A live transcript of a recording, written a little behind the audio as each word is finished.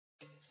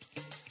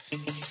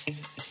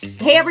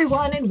Hey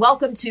everyone, and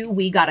welcome to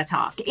We Gotta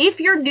Talk. If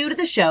you're new to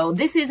the show,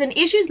 this is an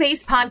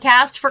issues-based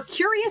podcast for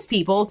curious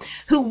people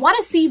who want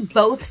to see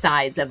both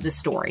sides of the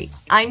story.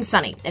 I'm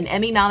Sunny, an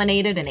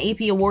Emmy-nominated and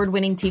AP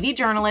award-winning TV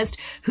journalist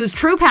whose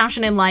true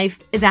passion in life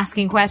is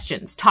asking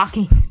questions,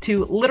 talking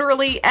to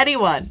literally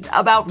anyone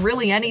about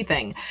really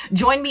anything.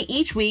 Join me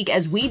each week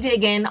as we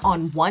dig in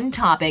on one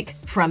topic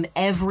from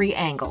every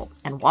angle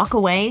and walk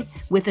away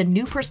with a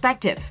new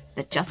perspective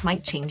that just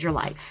might change your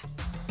life.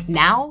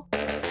 Now,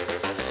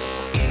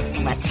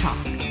 let's talk.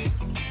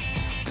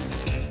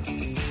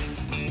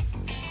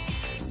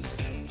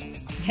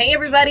 Hey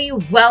everybody,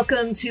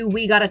 welcome to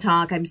We Gotta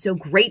Talk. I'm so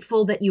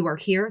grateful that you are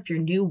here. If you're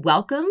new,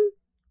 welcome.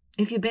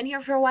 If you've been here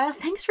for a while,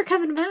 thanks for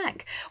coming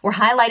back. We're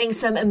highlighting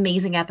some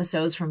amazing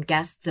episodes from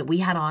guests that we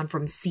had on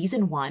from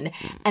season 1,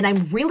 and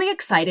I'm really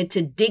excited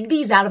to dig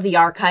these out of the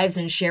archives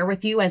and share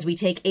with you as we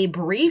take a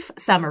brief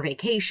summer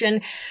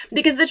vacation,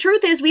 because the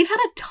truth is we've had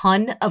a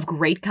ton of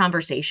great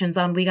conversations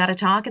on We Gotta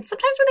Talk, and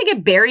sometimes when they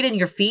get buried in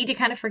your feed, you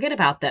kind of forget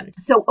about them.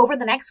 So over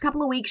the next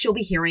couple of weeks, you'll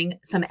be hearing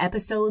some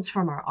episodes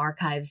from our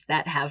archives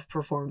that have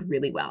performed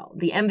really well,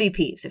 the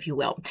MVPs, if you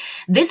will.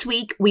 This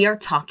week, we are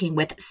talking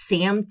with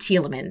Sam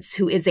Tielemans,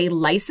 who is a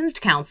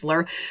licensed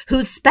counselor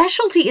whose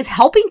specialty is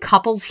helping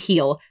couples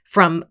heal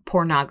from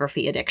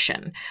pornography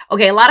addiction.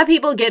 Okay, a lot of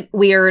people get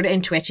weird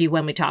and twitchy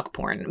when we talk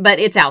porn, but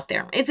it's out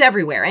there. It's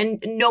everywhere.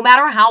 And no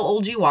matter how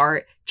old you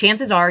are,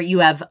 chances are you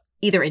have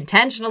either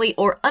intentionally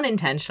or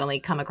unintentionally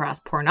come across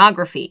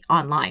pornography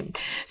online.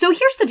 So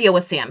here's the deal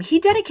with Sam. He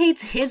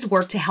dedicates his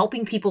work to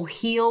helping people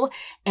heal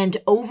and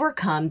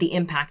overcome the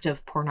impact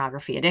of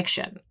pornography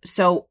addiction.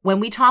 So when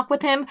we talk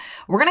with him,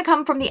 we're going to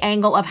come from the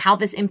angle of how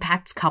this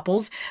impacts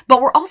couples,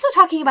 but we're also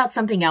talking about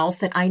something else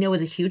that I know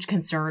is a huge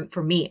concern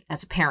for me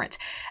as a parent: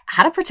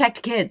 how to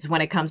protect kids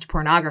when it comes to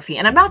pornography.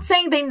 And I'm not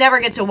saying they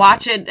never get to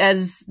watch it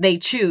as they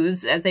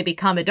choose, as they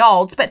become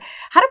adults, but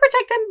how to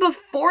protect them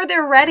before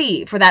they're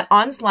ready for that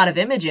onslaught of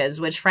images,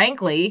 which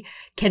frankly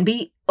can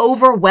be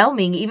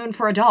overwhelming even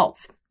for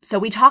adults. So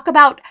we talk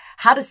about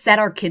how to set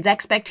our kids'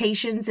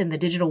 expectations in the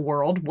digital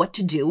world, what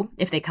to do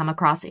if they come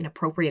across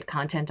inappropriate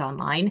content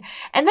online.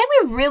 And then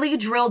we really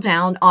drill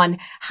down on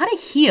how to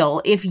heal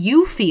if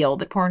you feel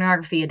that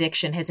pornography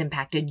addiction has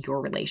impacted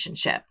your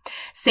relationship.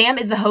 Sam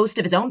is the host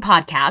of his own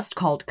podcast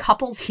called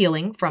Couples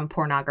Healing from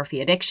Pornography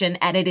Addiction,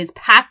 and it is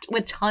packed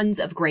with tons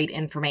of great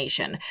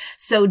information.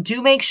 So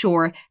do make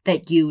sure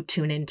that you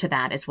tune into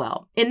that as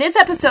well. In this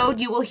episode,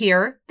 you will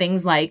hear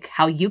things like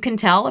how you can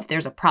tell if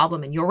there's a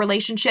problem in your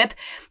relationship.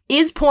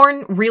 Is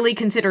porn really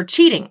considered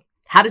cheating?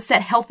 How to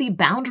set healthy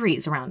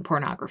boundaries around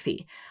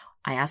pornography.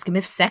 I ask him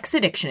if sex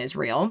addiction is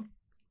real.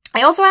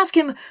 I also ask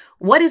him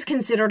what is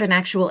considered an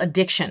actual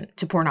addiction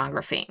to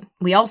pornography.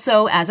 We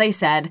also, as I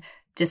said,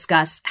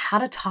 discuss how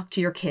to talk to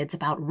your kids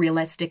about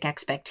realistic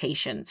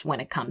expectations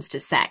when it comes to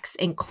sex,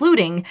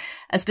 including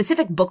a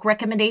specific book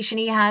recommendation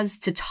he has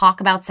to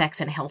talk about sex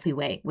in a healthy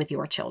way with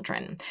your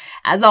children.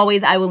 As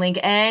always, I will link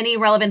any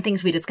relevant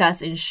things we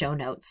discuss in show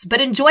notes.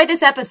 But enjoy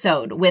this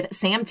episode with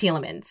Sam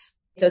Tielemans.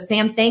 So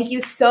Sam, thank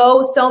you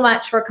so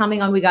much for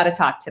coming on We Gotta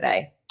Talk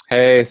today.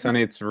 Hey,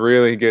 Sunny, it's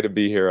really good to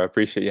be here. I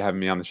appreciate you having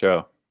me on the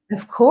show.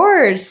 Of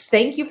course.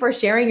 Thank you for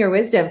sharing your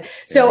wisdom.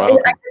 So I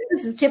guess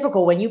this is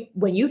typical when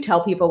you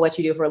tell people what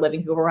you do for a living,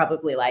 people are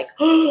probably like,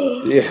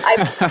 oh, yeah.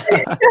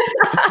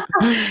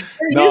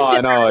 No,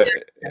 I know.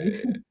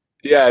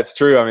 Yeah, it's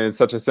true. I mean, it's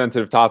such a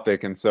sensitive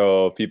topic. And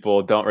so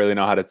people don't really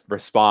know how to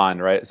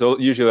respond, right? So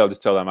usually I'll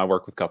just tell them I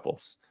work with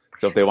couples.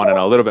 So if they want to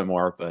know a little bit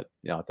more, but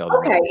yeah, I'll tell them.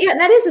 Okay. Yeah. And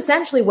that is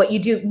essentially what you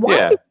do.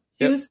 Why did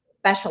you choose to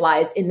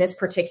specialize in this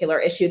particular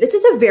issue? This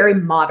is a very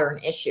modern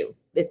issue,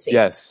 it seems.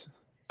 Yes.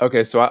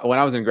 Okay, so when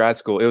I was in grad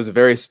school, it was a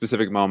very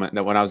specific moment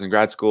that when I was in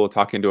grad school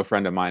talking to a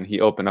friend of mine,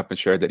 he opened up and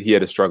shared that he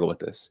had a struggle with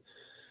this.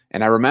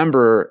 And I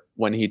remember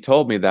when he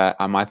told me that,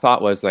 my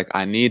thought was like,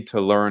 I need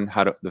to learn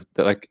how to,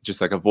 like, just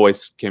like a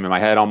voice came in my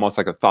head, almost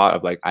like a thought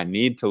of like, I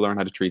need to learn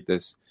how to treat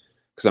this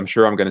because I'm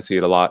sure I'm going to see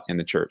it a lot in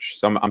the church.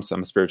 So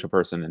I'm a spiritual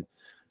person.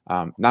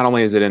 And not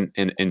only is it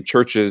in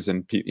churches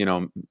and,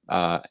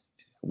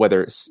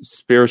 whether it's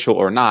spiritual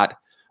or not,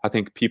 I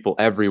think people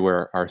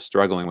everywhere are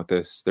struggling with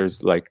this.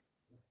 There's like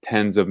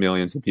tens of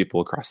millions of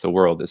people across the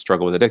world that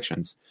struggle with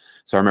addictions.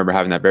 So I remember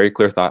having that very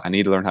clear thought, I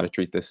need to learn how to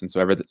treat this. And so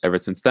ever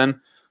since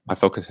then, my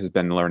focus has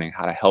been learning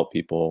how to help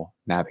people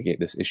navigate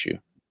this issue.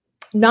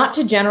 Not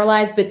to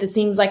generalize, but this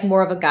seems like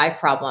more of a guy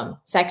problem.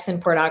 Sex and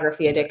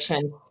pornography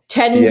addiction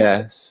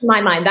tends, in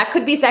my mind, that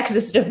could be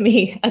sexist of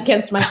me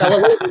against my fellow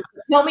ladies.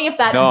 Tell me if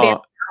that bears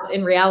out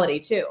in reality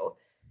too.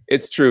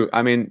 It's true.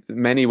 I mean,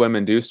 many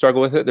women do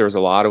struggle with it. There's a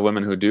lot of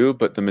women who do,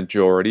 but the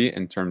majority,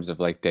 in terms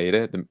of like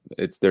data,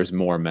 there's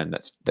more men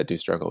that do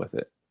struggle with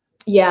it.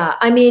 Yeah.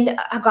 I mean,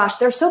 gosh,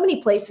 there's so many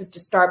places to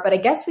start, but I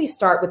guess we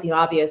start with the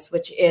obvious,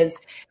 which is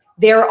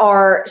there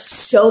are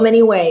so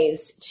many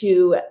ways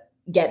to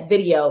get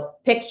video,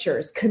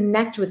 pictures,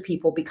 connect with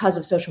people because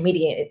of social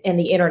media and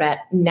the internet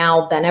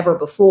now than ever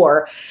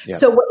before. Yep.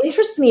 So what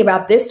interests me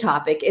about this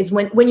topic is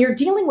when you're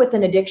dealing with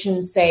an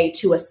addiction, say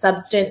to a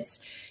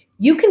substance,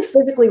 you can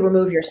physically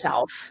remove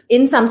yourself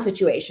in some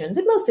situations,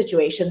 in most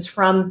situations,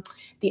 from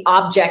the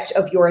object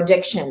of your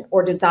addiction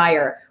or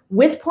desire.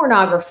 With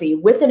pornography,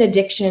 with an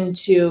addiction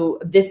to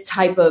this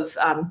type of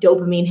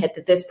dopamine hit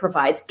that this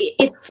provides,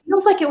 it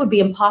feels like it would be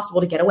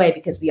impossible to get away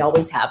because we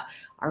always have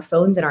our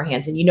phones in our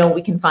hands, and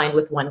we can find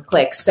with one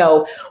click.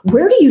 So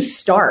where do you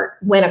start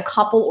when a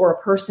couple or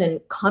a person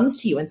comes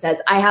to you and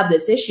says, I have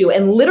this issue,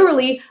 and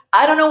literally,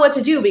 I don't know what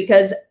to do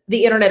because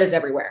the internet is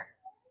everywhere?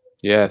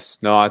 Yes,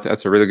 no,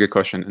 that's a really good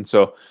question. And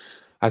so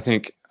I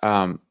think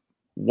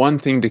one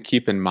thing to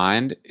keep in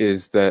mind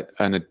is that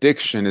an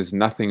addiction is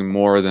nothing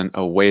more than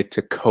a way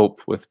to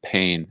cope with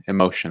pain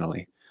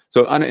emotionally.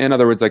 So in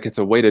other words, like it's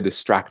a way to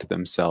distract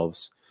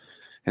themselves.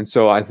 And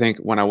so I think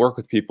when I work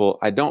with people,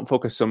 I don't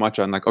focus so much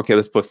on like, okay,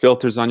 let's put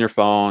filters on your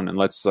phone and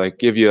let's like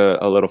give you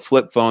a little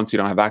flip phone so you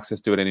don't have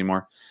access to it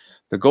anymore.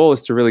 The goal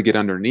is to really get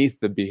underneath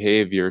the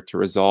behavior to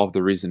resolve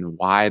the reason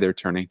why they're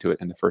turning to it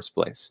in the first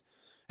place.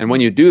 And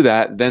when you do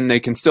that, then they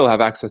can still have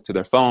access to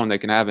their phone. They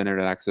can have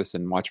internet access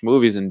and watch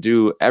movies and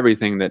do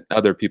everything that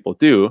other people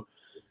do.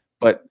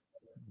 But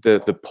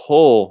the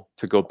pull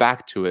to go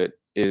back to it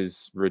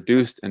is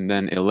reduced and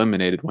then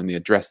eliminated when they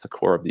address the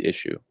core of the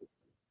issue.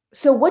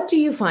 So what do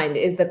you find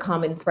is the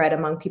common thread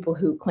among people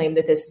who claim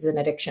that this is an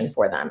addiction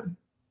for them?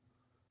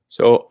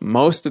 So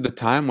most of the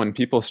time when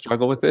people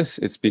struggle with this,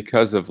 it's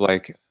because of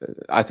like,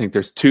 I think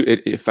there's two,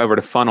 if I were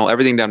to funnel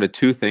everything down to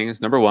two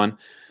things, number one,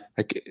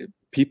 like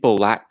people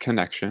lack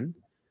connection.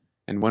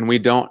 And when we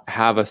don't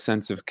have a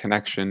sense of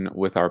connection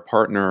with our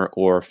partner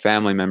or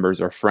family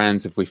members or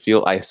friends, if we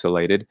feel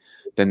isolated,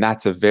 then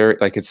that's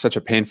it's such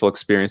a painful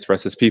experience for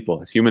us as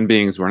people. As human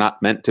beings, we're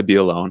not meant to be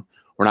alone.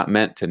 We're not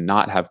meant to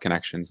not have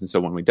connections. And so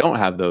when we don't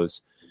have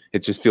those,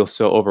 it just feels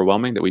so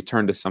overwhelming that we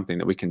turn to something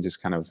that we can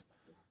just kind of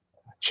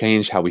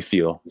change how we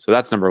feel. So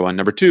that's number one.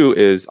 Number two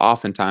is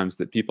oftentimes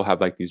that people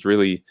have like these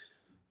really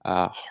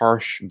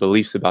harsh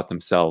beliefs about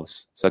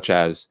themselves, such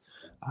as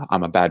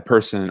I'm a bad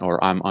person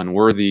or I'm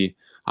unworthy,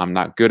 I'm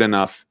not good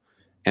enough.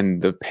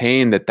 And the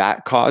pain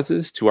that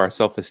causes to our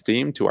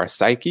self-esteem, to our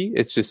psyche,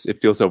 it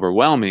feels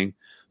overwhelming.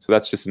 So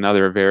that's just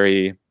another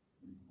very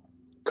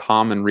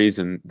common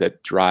reason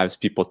that drives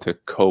people to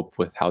cope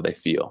with how they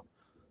feel.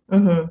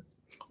 Mm-hmm.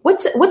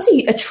 What's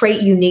a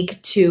trait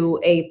unique to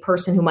a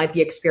person who might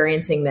be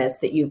experiencing this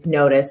that you've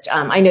noticed?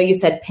 I know you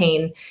said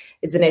pain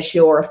is an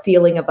issue or a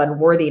feeling of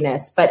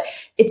unworthiness, but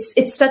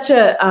it's such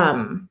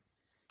a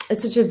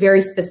very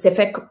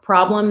specific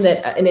problem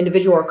that an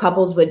individual or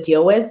couples would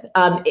deal with.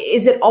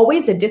 Is it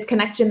always a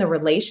disconnect in the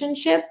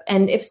relationship?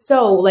 And if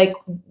so, like,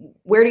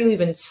 where do you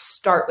even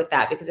start with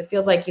that? Because it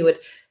feels like you would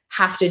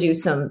have to do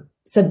some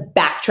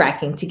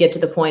backtracking to get to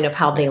the point of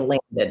how they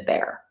landed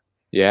there.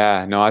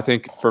 Yeah, no, I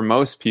think for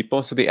most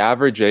people, so the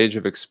average age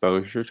of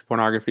exposure to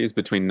pornography is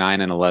between 9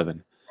 and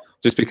 11,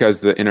 just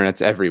because the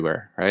internet's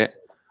everywhere, right?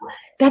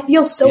 That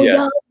feels so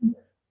young.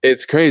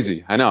 It's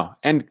crazy. I know.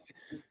 And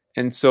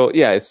so,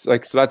 yeah, it's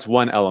like, so that's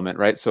one element,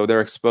 right? So they're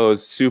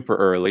exposed super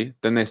early,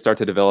 then they start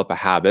to develop a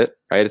habit,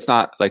 right? It's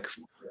not like,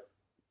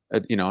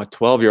 a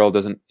 12-year-old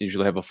doesn't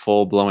usually have a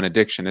full blown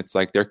addiction. It's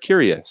like, they're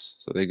curious.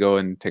 So they go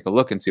and take a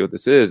look and see what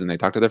this is. And they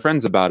talk to their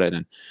friends about it.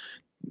 And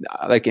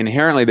like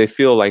inherently they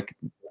feel like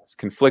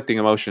conflicting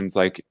emotions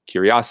like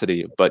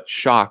curiosity, but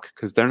shock,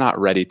 because they're not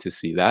ready to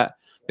see that.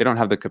 They don't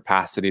have the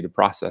capacity to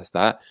process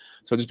that.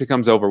 So it just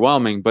becomes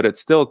overwhelming, but it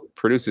still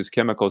produces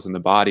chemicals in the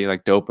body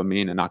like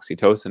dopamine and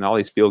oxytocin, all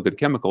these feel good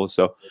chemicals.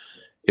 So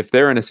if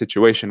they're in a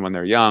situation when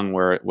they're young,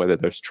 whether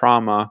there's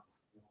trauma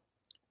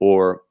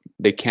or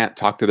they can't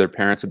talk to their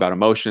parents about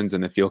emotions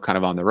and they feel kind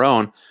of on their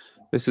own,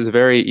 this is a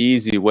very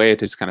easy way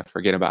to just kind of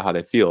forget about how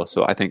they feel.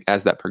 So I think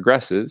as that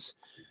progresses,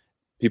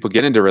 people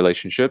get into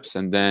relationships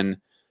and then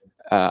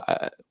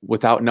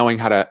without knowing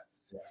how to,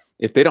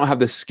 if they don't have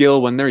the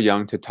skill when they're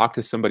young to talk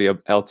to somebody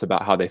else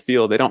about how they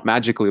feel, they don't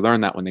magically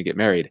learn that when they get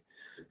married.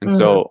 And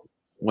so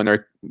when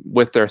they're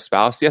with their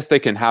spouse, yes, they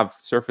can have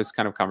surface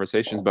kind of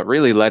conversations, but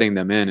really letting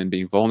them in and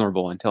being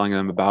vulnerable and telling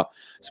them about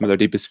some of their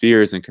deepest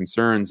fears and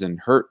concerns and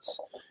hurts.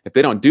 If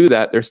they don't do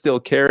that, they're still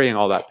carrying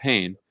all that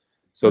pain,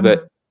 so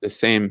that the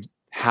same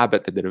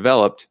habit that they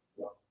developed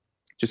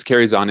just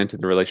carries on into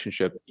the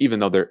relationship, even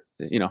though they're,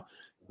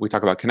 we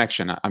talk about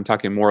connection. I'm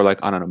talking more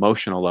like on an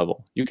emotional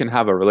level. You can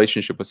have a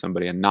relationship with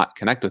somebody and not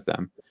connect with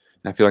them.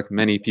 And I feel like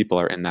many people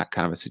are in that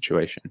kind of a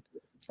situation.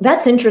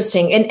 That's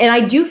interesting. And I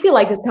do feel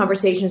like this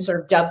conversation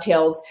sort of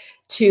dovetails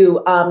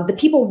to the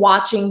people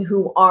watching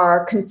who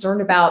are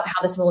concerned about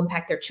how this will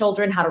impact their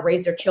children, how to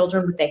raise their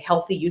children with a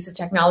healthy use of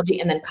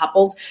technology, and then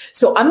couples.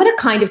 So I'm going to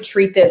kind of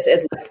treat this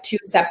as like two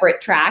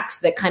separate tracks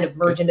that kind of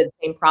merge into the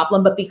same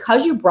problem. But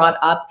because you brought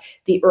up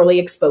the early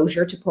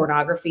exposure to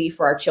pornography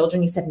for our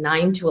children, you said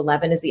 9 to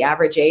 11 is the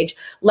average age.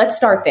 Let's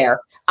start there.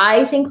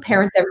 I think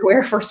parents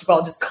everywhere, first of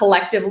all, just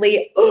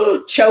collectively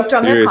choked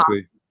on their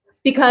coffee.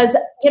 Because,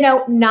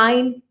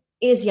 9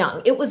 is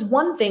young. It was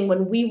one thing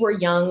when we were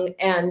young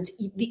and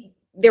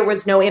there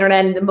was no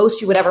internet, and the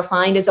most you would ever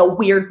find is a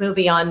weird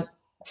movie on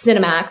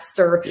Cinemax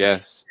or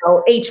Yes.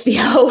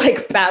 HBO,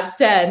 like past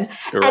 10,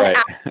 You're and right.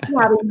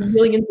 actually having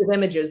millions of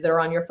images that are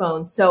on your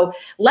phone. So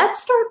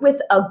let's start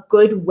with a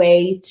good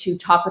way to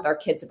talk with our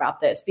kids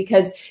about this,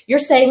 because you're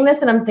saying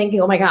this and I'm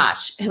thinking, oh my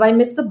gosh, have I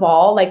missed the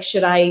ball? Like,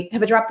 have I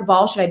dropped the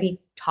ball? Should I be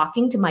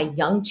talking to my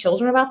young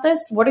children about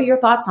this? What are your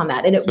thoughts on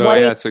that? And So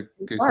yeah, that's a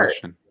good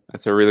question.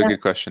 That's a really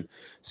good question.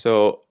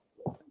 So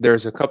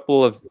there's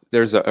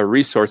a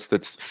resource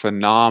that's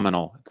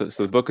phenomenal.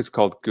 So the book is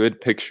called Good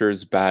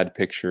Pictures, Bad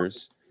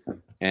Pictures.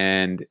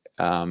 And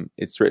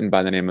it's written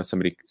by the name of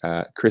somebody,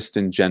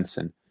 Kristen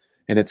Jensen.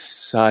 And it's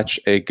such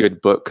a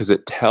good book because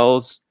it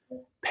tells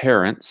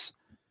parents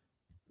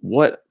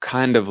what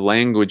kind of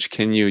language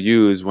can you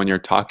use when you're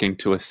talking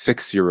to a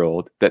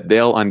 6-year-old that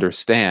they'll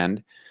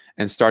understand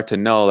and start to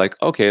know,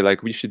 like, okay,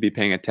 like we should be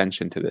paying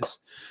attention to this.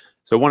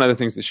 So one of the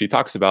things that she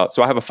talks about,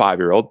 so I have a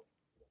 5-year-old.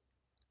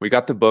 We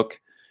got the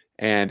book,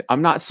 and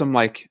I'm not some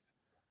like,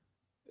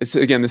 this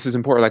is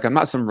important. Like, I'm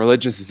not some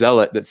religious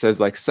zealot that says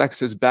like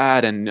sex is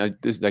bad and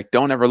this, like,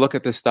 don't ever look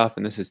at this stuff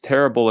and this is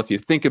terrible if you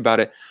think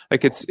about it.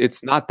 Like,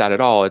 it's not that at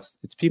all. It's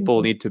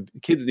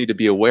kids need to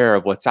be aware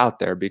of what's out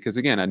there, because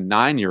again, a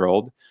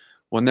 9-year-old,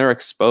 when they're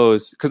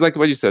exposed, because like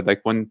what you said,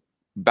 like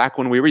back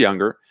when we were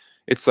younger,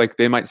 it's like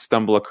they might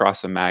stumble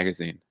across a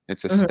magazine.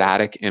 It's a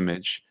static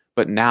image.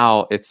 But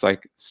now it's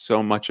like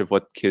so much of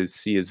what kids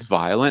see is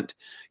violent.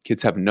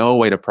 Kids have no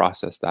way to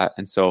process that.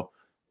 And so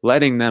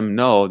letting them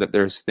know that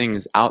there's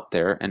things out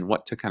there and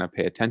what to kind of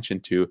pay attention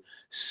to,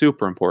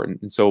 super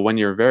important. And so when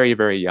you're very,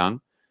 very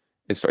young,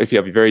 if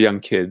you have very young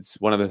kids,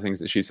 one of the things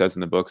that she says in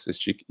the books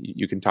is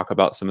you can talk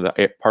about some of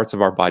the parts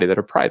of our body that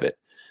are private,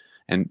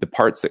 and the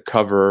parts that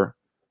cover,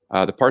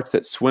 the parts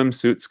that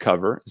swimsuits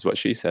cover is what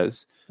she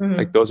says.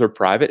 Like, those are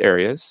private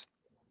areas.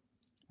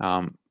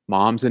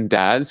 Moms and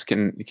dads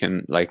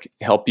can like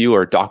help you,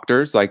 or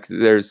doctors. Like,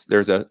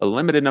 there's a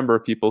limited number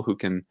of people who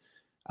can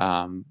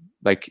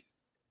like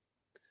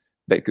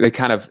they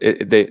kind of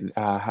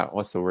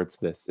what's the word to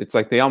this? It's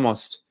like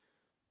there's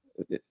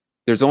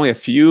only a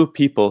few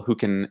people who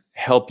can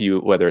help you,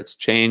 whether it's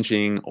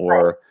changing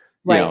or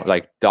you know,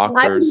 like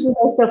doctors. I would even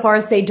go so far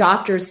as say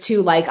doctors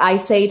too. Like, I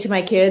say to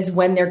my kids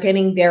when they're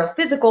getting their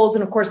physicals,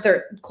 and of course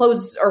their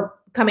clothes are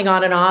coming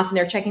on and off and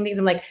they're checking things,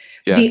 I'm like,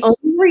 the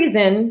only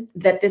reason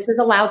that this is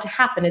allowed to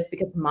happen is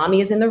because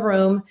mommy is in the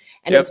room,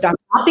 and it's not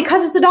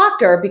because it's a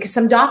doctor, because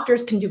some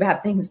doctors can do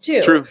bad things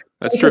too. True.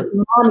 That's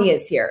true. Mommy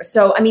is here.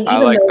 So, I mean, I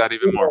like that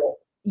even more.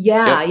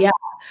 Yeah. Yeah.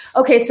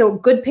 Okay. So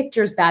Good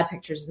Pictures, Bad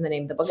Pictures is the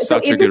name of the book.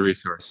 Such a good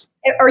resource.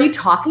 Are you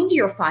talking to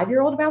your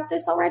 5-year-old about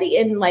this already?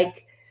 And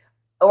like,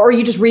 or are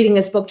you just reading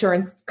this book to her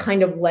and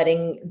kind of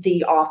letting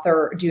the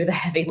author do the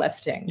heavy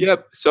lifting?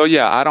 Yep. So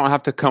yeah, I don't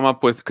have to come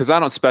up with, because I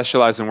don't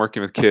specialize in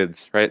working with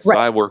kids, right? So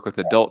I work with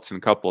adults and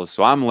couples.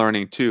 So I'm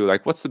learning too,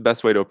 like, what's the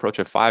best way to approach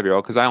a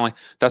 5-year-old? Because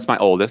that's my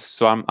oldest.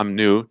 So I'm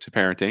new to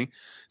parenting.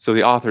 So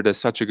the author does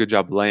such a good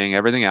job laying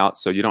everything out,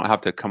 so you don't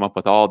have to come up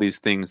with all these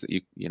things that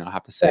you know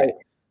have to say. Right.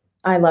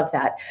 I love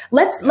that.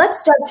 Let's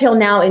dovetail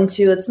now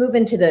let's move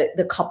into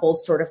the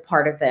couples sort of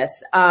part of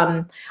this.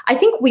 I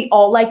think we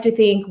all like to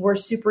think we're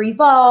super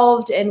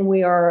evolved and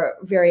we are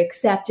very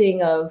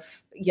accepting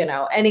of, you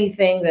know,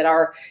 anything that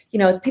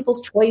it's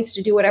people's choice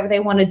to do whatever they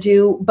want to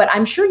do. But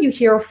I'm sure you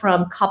hear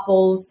from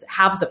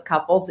halves of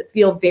couples that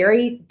feel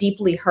very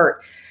deeply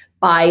hurt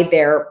by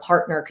their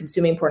partner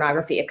consuming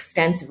pornography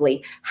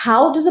extensively.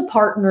 How does a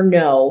partner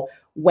know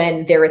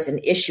when there is an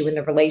issue in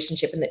the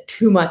relationship and that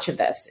too much of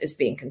this is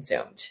being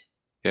consumed?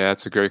 Yeah,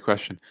 that's a great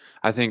question.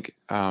 I think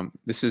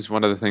this is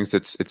one of the things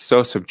it's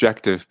so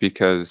subjective,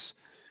 because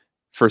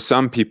for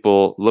some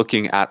people,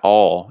 looking at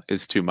all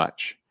is too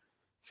much.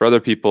 For other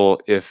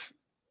people, if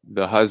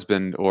the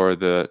husband or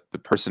the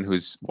person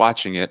who's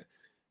watching it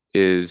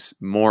is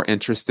more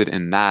interested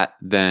in that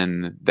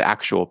than the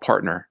actual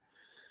partner.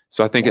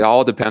 So I think it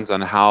all depends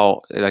on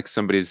how, like,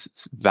 somebody's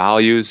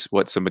values,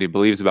 what somebody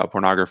believes about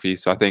pornography.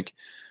 So I think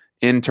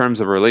in terms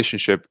of a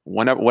relationship,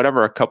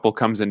 whatever a couple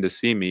comes in to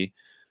see me,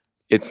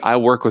 I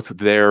work with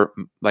their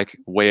like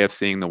way of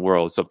seeing the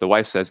world. So if the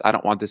wife says, I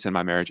don't want this in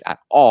my marriage at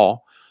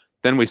all,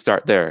 then we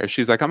start there. If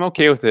she's like, I'm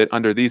okay with it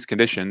under these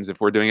conditions, if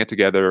we're doing it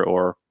together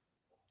or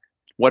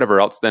whatever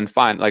else, then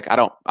fine. Like, I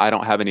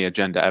don't have any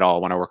agenda at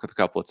all when I work with a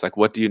couple. It's like,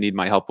 what do you need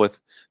my help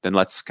with? Then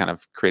let's kind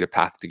of create a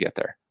path to get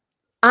there.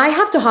 I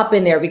have to hop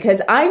in there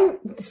because I'm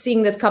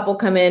seeing this couple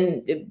come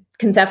in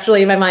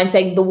conceptually in my mind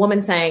saying, the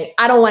woman saying,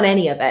 I don't want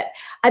any of it.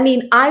 I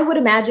mean, I would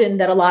imagine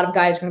that a lot of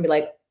guys are going to be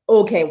like,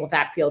 okay, well,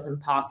 that feels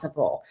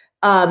impossible.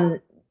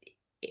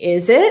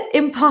 Is it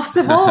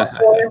impossible?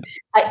 Or,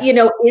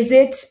 is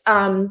it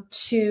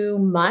too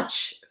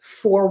much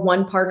for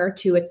one partner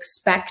to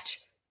expect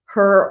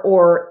her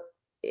or,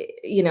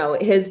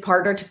 his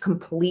partner to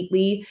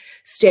completely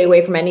stay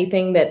away from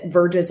anything that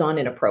verges on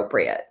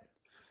inappropriate?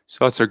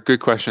 So that's a good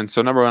question.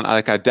 So number one,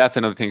 I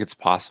definitely think it's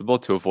possible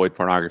to avoid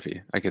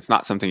pornography. Like, it's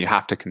not something you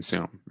have to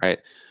consume, right?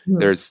 Mm-hmm.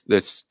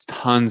 There's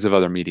tons of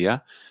other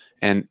media.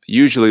 And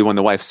usually when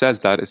the wife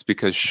says that, it's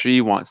because she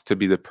wants to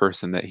be the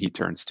person that he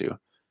turns to.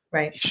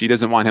 Right. She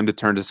doesn't want him to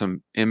turn to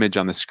some image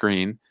on the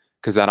screen.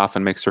 because that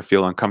often makes her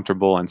feel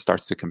uncomfortable and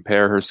starts to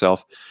compare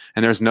herself.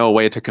 And there's no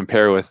way to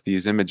compare with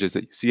these images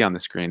that you see on the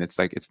screen. It's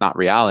like, it's not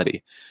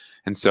reality.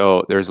 And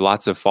so there's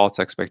lots of false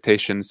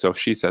expectations. So if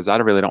she says, I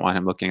really don't want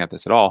him looking at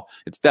this at all,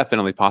 it's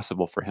definitely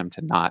possible for him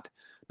to not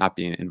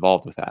be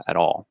involved with that at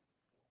all.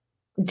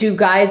 Do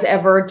guys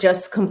ever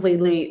just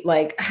completely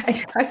like,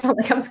 I sound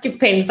like I'm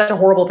painting such a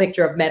horrible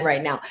picture of men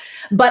right now,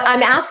 but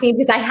I'm asking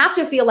because I have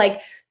to feel like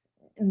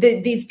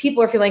these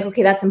people are feeling,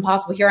 okay, that's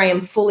impossible. Here I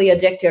am fully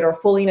addicted or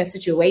fully in a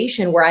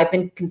situation where I've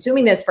been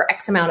consuming this for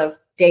X amount of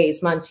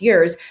days, months,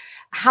 years.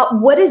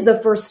 What is the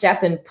first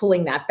step in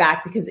pulling that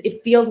back? Because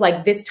it feels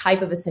like this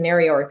type of a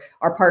scenario or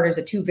our partners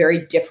at two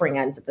very differing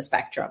ends of the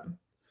spectrum.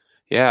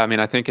 Yeah, I mean,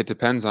 I think it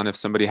depends on if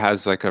somebody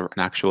has like an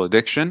actual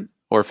addiction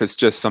or if it's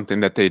just something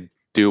that they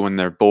do when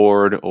they're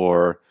bored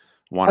or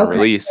want to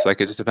release. Like,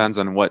 it just depends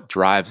on what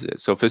drives it.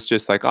 So if it's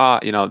just like,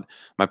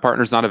 my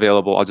partner's not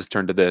available, I'll just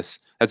turn to this.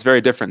 That's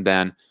very different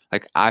than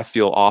like, I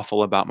feel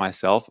awful about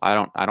myself. I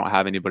don't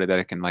have anybody that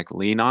I can like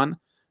lean on.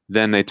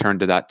 Then they turn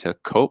to that to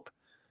cope.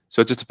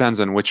 So it just depends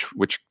on which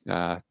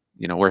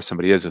where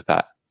somebody is with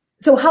that.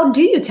 So how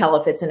do you tell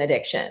if it's an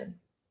addiction?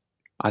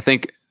 I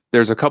think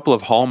there's a couple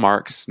of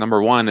hallmarks.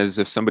 Number one is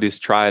if somebody's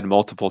tried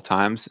multiple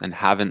times and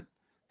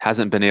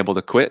hasn't been able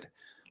to quit.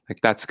 Like,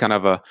 that's kind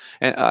of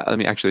let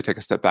me actually take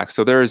a step back.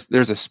 So there's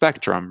a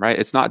spectrum, right?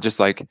 It's not just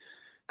like,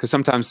 because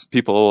sometimes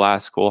people will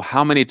ask, well,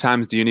 how many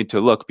times do you need to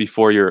look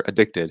before you're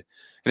addicted?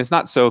 And it's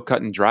not so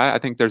cut and dry. I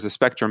think there's a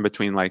spectrum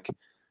between, like,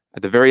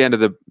 at the very end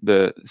of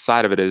the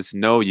side of it is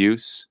no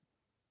use,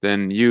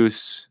 then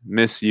use,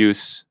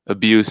 misuse,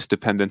 abuse,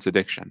 dependence,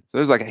 addiction. So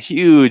there's like a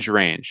huge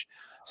range.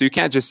 So you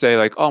can't just say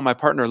like, oh, my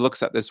partner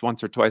looks at this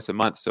once or twice a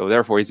month, so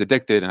therefore he's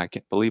addicted and I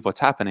can't believe what's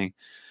happening.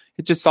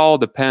 It just all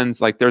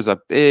depends. Like, there's a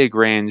big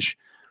range.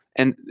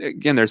 And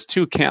again, there's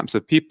two camps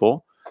of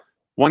people.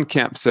 One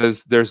camp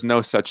says there's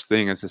no such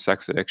thing as a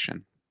sex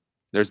addiction.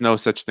 There's no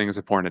such thing as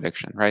a porn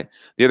addiction, right?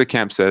 The other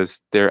camp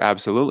says there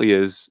absolutely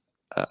is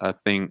a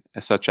thing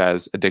such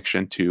as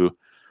addiction to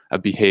a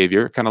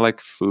behavior, kind of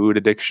like food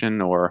addiction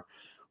or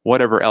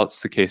whatever else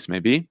the case may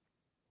be.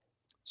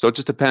 So it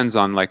just depends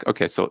on, like,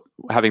 okay, so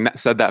having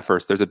said that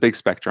first, there's a big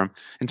spectrum.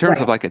 In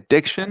terms of like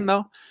addiction,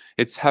 though,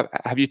 it's have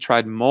you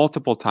tried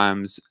multiple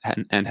times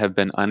and have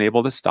been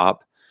unable to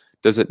stop?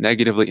 Does it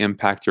negatively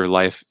impact your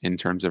life in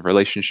terms of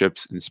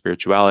relationships and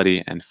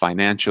spirituality and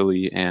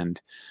financially and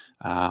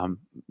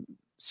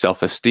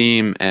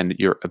self-esteem and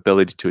your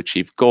ability to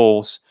achieve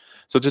goals?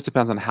 So it just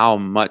depends on how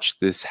much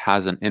this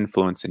has an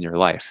influence in your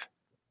life.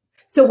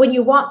 So when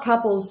you walk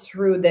couples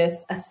through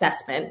this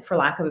assessment, for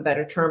lack of a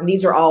better term,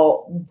 these are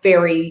all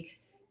very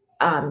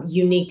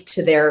unique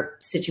to their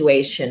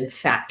situation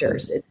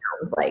factors, it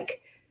sounds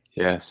like.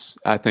 Yes,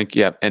 I think,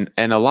 yeah. And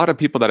a lot of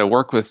people that I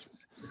work with,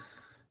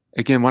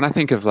 again, when I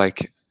think of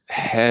like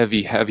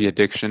heavy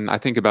addiction, I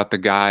think about the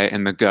guy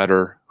in the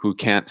gutter who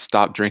can't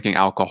stop drinking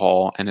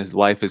alcohol and his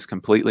life is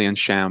completely in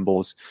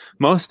shambles.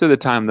 Most of the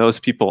time, those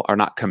people are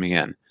not coming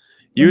in.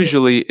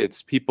 Usually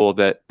it's people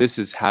that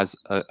has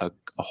a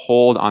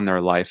hold on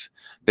their life.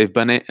 They've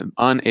been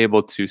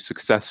unable to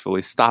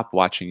successfully stop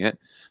watching it.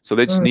 So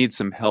they just need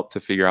some help to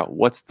figure out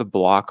what's the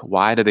block.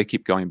 Why do they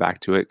keep going back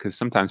to it? Because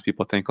sometimes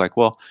people think like,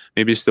 well,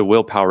 maybe it's the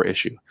willpower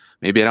issue.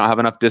 Maybe I don't have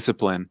enough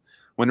discipline.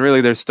 When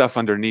really there's stuff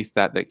underneath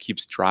that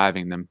keeps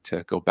driving them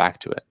to go back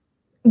to it.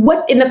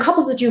 What, in the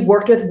couples that you've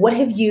worked with, what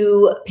have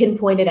you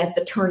pinpointed as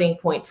the turning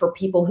point for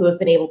people who have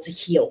been able to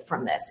heal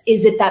from this?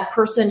 Is it that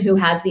person who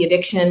has the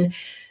addiction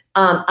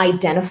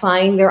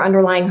identifying their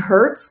underlying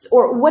hurts,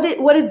 or what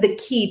is the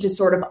key to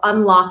sort of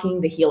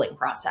unlocking the healing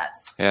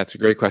process? Yeah, it's a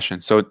great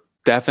question. So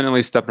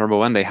definitely step number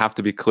one, they have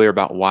to be clear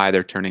about why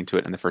they're turning to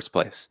it in the first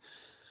place.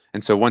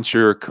 And so once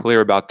you're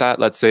clear about that,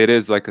 let's say it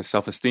is like a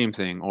self-esteem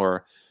thing,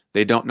 or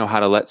they don't know how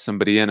to let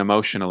somebody in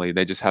emotionally.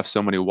 They just have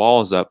so many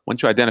walls up.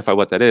 Once you identify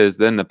what that is,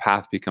 then the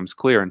path becomes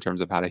clear in terms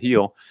of how to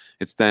heal.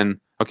 It's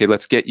then, okay,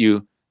 let's get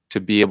you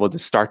to be able to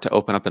start to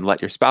open up and let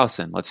your spouse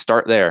in. Let's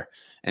start there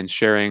and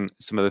sharing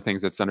some of the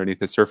things that's underneath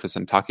the surface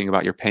and talking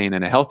about your pain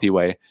in a healthy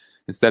way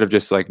instead of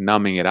just like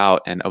numbing it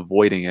out and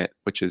avoiding it,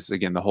 which is,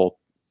 again, the whole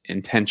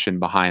intention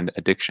behind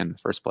addiction in the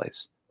first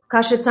place.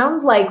 Gosh, it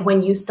sounds like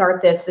when you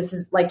start this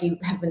is, like you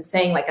have been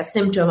saying, like a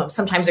symptom of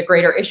sometimes a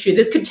greater issue.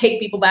 This could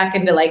take people back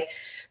into like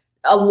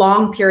a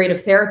long period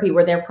of therapy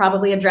where they're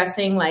probably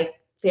addressing like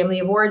family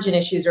of origin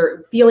issues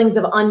or feelings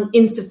of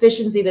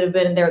insufficiency that have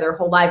been there their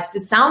whole lives.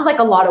 It sounds like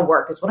a lot of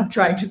work is what I'm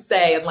trying to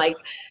say. And like,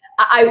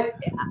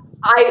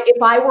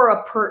 if I were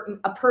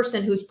a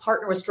person whose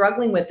partner was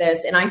struggling with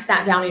this and I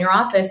sat down in your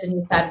office and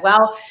you said,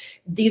 well,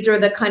 these are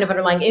the kind of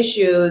underlying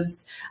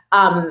issues,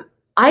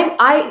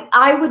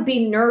 I would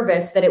be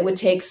nervous that it would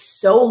take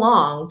so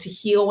long to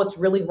heal what's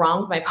really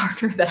wrong with my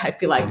partner that I'd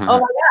be like, oh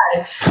my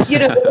God,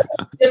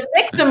 just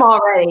fix them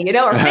already,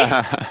 or fix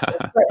them.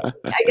 But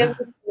I guess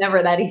it's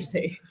never that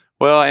easy.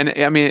 Well, and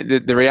I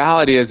mean, the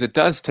reality is it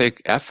does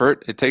take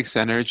effort. It takes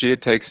energy.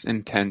 It takes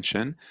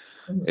intention.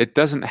 it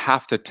doesn't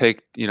have to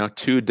take,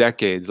 2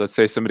 decades. Let's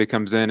say somebody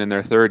comes in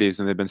their 30s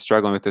and they've been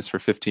struggling with this for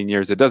 15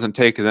 years. It doesn't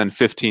take then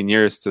 15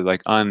 years to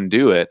like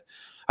undo it.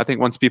 I think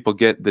once people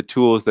get the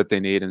tools that they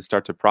need and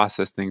start to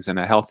process things in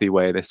a healthy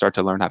way, they start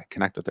to learn how to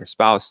connect with their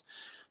spouse.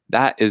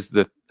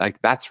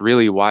 That's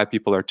really why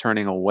people are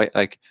turning away.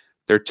 Like,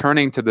 they're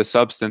turning to the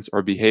substance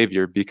or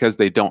behavior because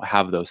they don't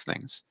have those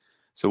things.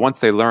 So once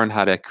they learn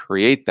how to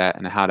create that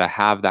and how to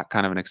have that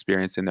kind of an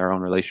experience in their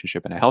own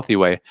relationship in a healthy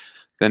way,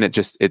 then it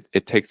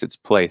takes its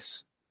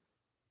place.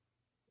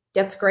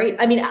 That's great.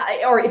 I mean,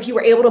 or if you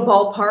were able to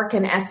ballpark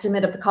an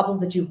estimate of the couples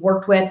that you've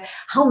worked with,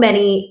 how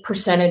many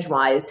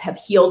percentage-wise have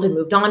healed and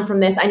moved on from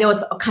this? I know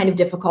it's kind of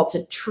difficult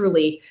to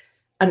truly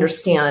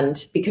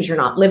understand because you're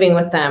not living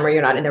with them or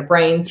you're not in their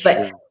brains,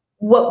 but sure.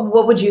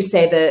 What would you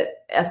say the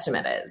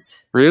estimate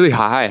is? Really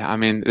high. I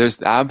mean,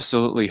 there's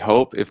absolutely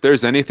hope. If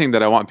there's anything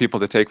that I want people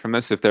to take from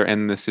this, if they're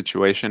in this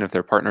situation, if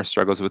their partner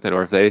struggles with it,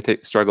 or if they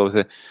struggle with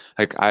it,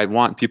 like, I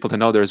want people to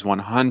know there's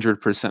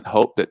 100%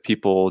 hope that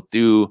people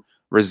do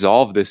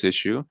resolve this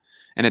issue,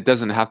 and it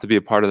doesn't have to be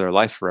a part of their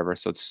life forever.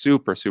 So it's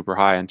super, super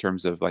high in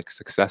terms of like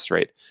success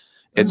rate.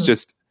 It's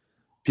just,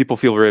 people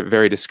feel very,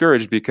 very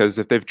discouraged because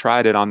if they've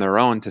tried it on their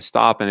own to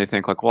stop and they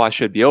think like, well, I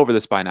should be over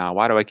this by now.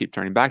 Why do I keep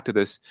turning back to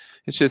this?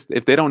 It's just,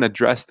 if they don't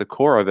address the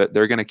core of it,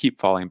 they're going to keep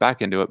falling back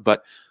into it.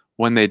 But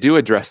when they do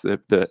address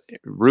the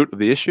root of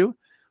the issue,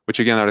 which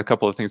again are a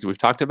couple of things that we've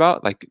talked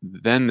about, like,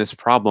 then this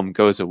problem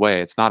goes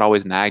away. It's not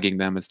always nagging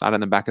them. It's not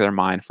in the back of their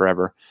mind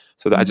forever.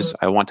 So that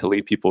I want to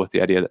leave people with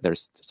the idea that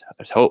there's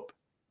hope.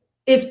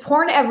 Is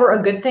porn ever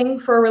a good thing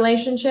for a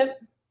relationship?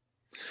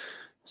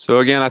 So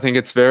again, I think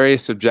it's very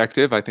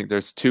subjective. I think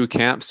there's 2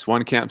 camps.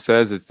 One camp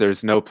says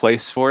there's no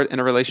place for it in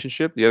a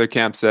relationship. The other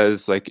camp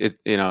says, like,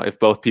 if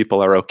both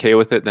people are okay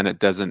with it, then it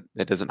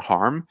doesn't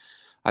harm.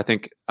 I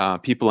think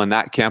people in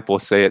that camp will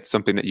say it's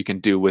something that you can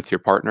do with your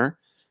partner.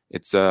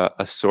 It's a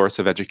source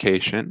of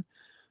education.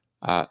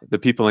 The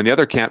people in the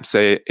other camp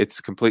say it's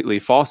completely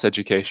false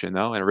education,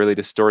 though, and it really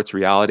distorts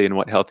reality and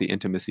what healthy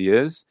intimacy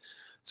is.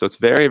 So it's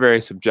very,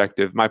 very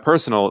subjective. My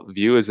personal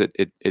view is that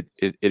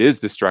it is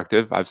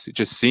destructive. I've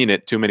just seen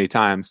it too many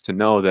times to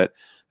know that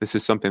this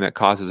is something that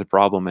causes a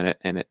problem,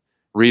 and it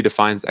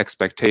redefines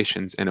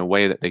expectations in a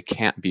way that they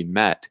can't be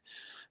met.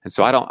 And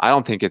so I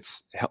don't think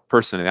it's,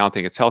 personally, I don't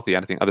think it's healthy.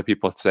 I think other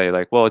people say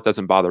like, well, it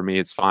doesn't bother me,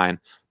 it's fine.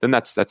 Then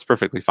that's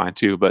perfectly fine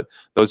too. But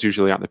those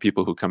usually aren't the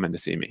people who come in to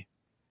see me.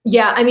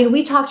 Yeah, I mean,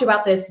 we talked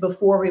about this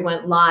before we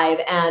went live,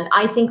 and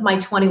I think my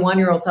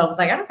 21-year-old self was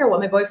like, I don't care what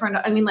my boyfriend,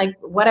 I mean, like,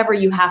 whatever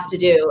you have to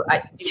do,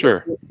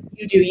 sure,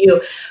 you do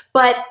you.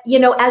 But,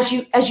 as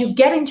you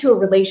get into a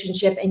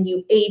relationship and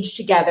you age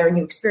together and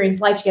you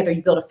experience life together,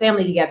 you build a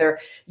family together,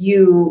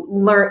 you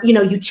learn,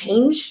 you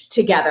change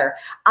together.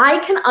 I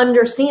can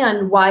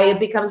understand why it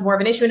becomes more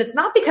of an issue. And it's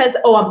not because,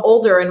 I'm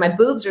older and my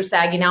boobs are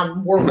saggy now,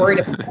 I'm more worried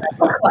about what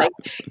I look like.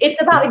 It's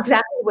about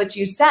exactly what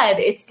you said.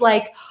 It's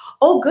like,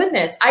 oh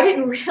goodness, I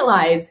didn't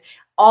realize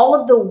all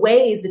of the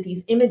ways that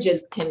these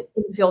images can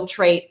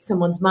infiltrate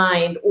someone's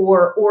mind,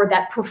 or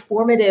that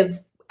performative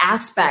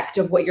aspect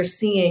of what you're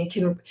seeing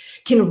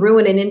can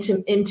ruin an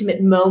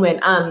intimate moment.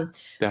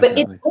 But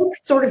it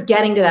takes sort of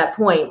getting to that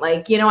point.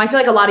 Like, I feel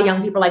like a lot of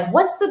young people are like,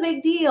 what's the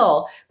big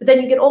deal? But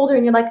then you get older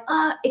and you're like,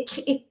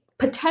 it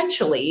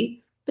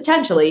potentially,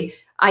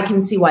 I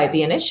can see why it'd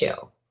be an issue.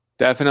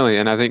 Definitely.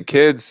 And I think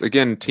kids,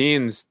 again,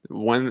 teens,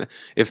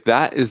 if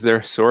that is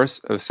their source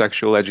of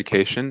sexual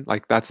education,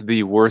 like, that's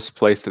the worst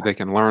place that they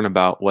can learn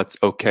about what's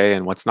okay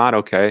and what's not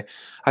okay.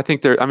 I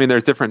think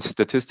there's different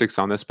statistics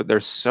on this, but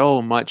there's so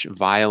much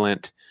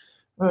violent,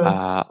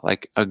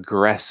 like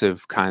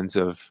aggressive kinds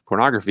of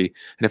pornography.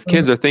 And if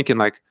kids are thinking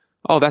like,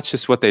 oh, that's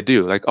just what they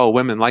do, like, oh,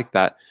 women like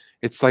that,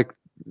 it's like,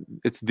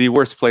 it's the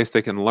worst place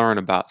they can learn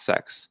about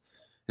sex.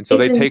 And so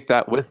they take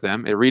that with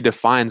them. It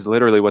redefines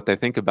literally what they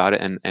think about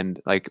it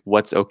and like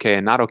what's okay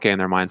and not okay in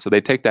their mind. So they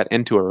take that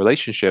into a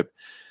relationship,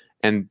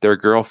 and their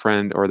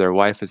girlfriend or their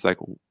wife is like,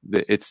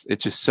 it's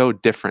just so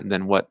different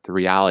than what the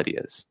reality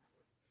is.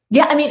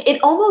 Yeah. I mean,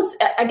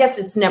 I guess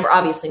it's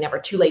obviously never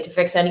too late to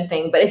fix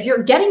anything. But if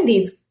you're getting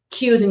these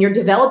cues in your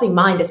developing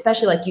mind,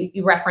 especially like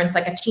you reference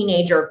like a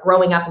teenager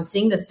growing up and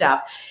seeing this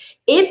stuff,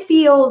 it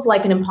feels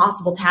like an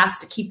impossible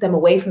task to keep them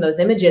away from those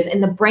images.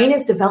 And the brain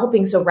is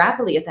developing so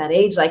rapidly at that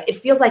age. Like, it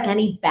feels like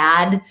any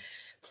bad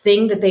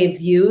thing that they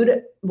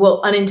viewed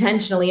will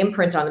unintentionally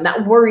imprint on them.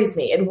 That worries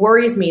me. It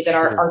worries me that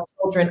our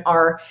children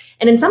are,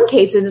 and in some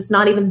cases, it's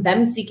not even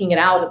them seeking it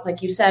out. It's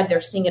like you said, they're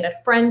seeing it at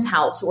a friend's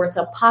house, or it's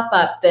a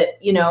pop-up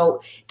that,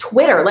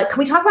 Twitter. Like, can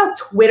we talk about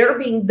Twitter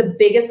being the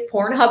biggest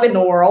porn hub in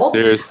the world?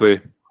 Seriously.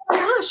 Oh my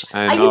gosh.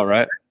 I know,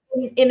 right?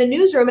 In a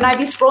newsroom, and I'd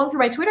be scrolling through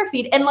my Twitter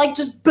feed, and like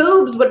just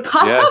boobs would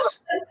pop up.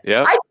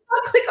 Yep. I did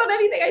not click on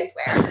anything, I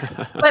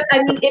swear. But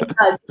I mean, it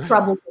does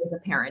trouble me as a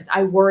parent.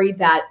 I worry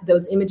that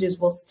those images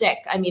will stick.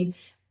 I mean,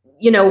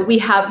 we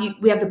have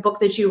the book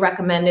that you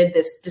recommended,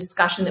 this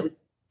discussion that we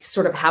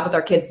sort of have with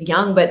our kids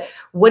young. But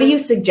what do you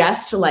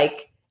suggest to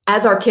like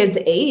as our kids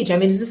age? I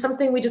mean, is this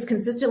something we just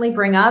consistently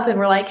bring up and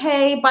we're like,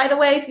 hey, by the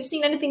way, if you've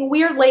seen anything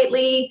weird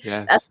lately,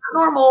 that's Yes.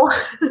 not normal.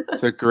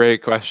 It's a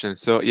great question.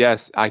 So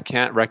yes, I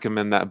can't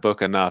recommend that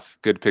book enough,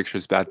 Good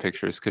Pictures, Bad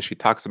Pictures, because she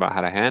talks about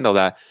how to handle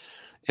that.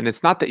 And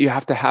it's not that you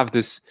have to have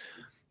this,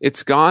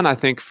 it's gone, I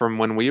think, from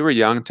when we were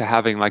young to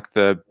having like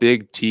the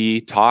big T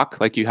talk,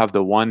 like you have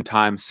the one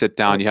time sit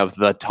down, you have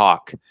the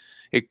talk.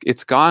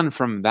 It's gone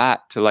from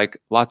that to like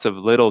lots of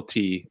little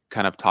T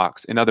kind of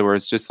talks. In other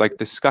words, just like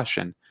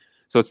discussion.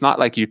 So it's not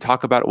like you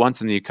talk about it once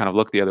and then you kind of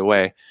look the other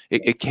way.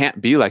 It can't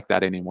be like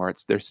that anymore.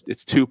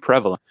 It's too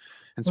prevalent.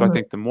 And so I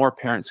think the more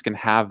parents can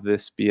have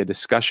this be a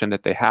discussion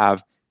that they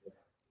have, it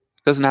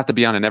doesn't have to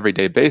be on an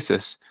everyday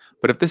basis.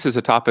 But if this is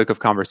a topic of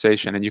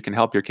conversation and you can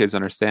help your kids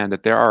understand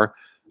that there are,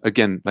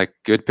 again, like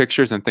good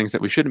pictures and things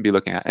that we shouldn't be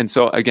looking at. And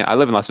so, again, I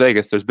live in Las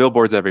Vegas. There's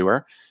billboards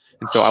everywhere.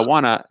 And so I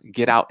want to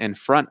get out in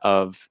front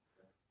of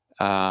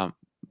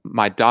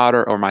my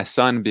daughter or my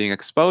son being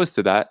exposed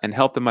to that and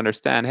help them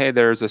understand, hey,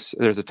 there's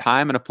a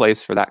time and a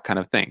place for that kind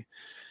of thing.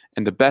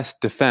 And the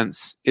best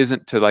defense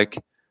isn't to like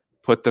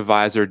put the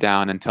visor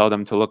down and tell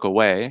them to look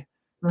away,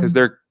 because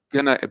they're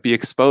going to be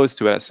exposed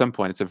to it at some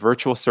point. It's a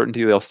virtual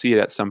certainty they'll see it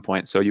at some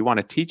point. So you want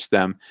to teach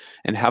them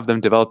and have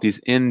them develop these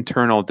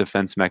internal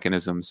defense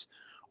mechanisms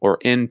or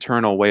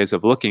internal ways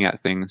of looking at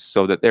things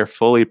so that they're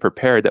fully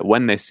prepared that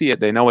when they see it,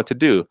 they know what to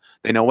do.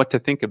 They know what to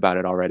think about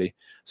it already.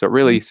 So it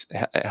really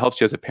it helps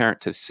you as a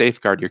parent to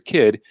safeguard your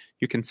kid.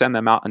 You can send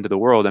them out into the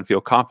world and feel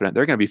confident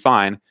they're going to be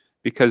fine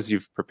because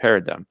you've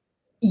prepared them.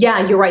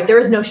 Yeah, you're right. There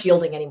is no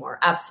shielding anymore.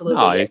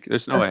 Absolutely. No,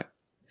 there's no way.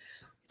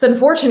 It's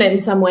unfortunate in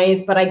some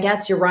ways, but I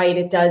guess you're right.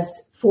 It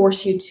does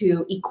force you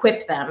to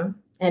equip them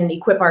and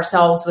equip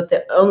ourselves with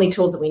the only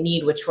tools that we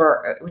need, which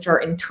are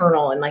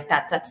internal and like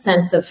that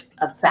sense of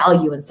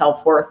value and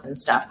self-worth and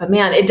stuff. But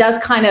man, it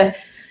does kind of,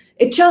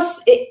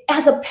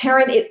 as a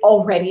parent, it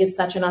already is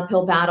such an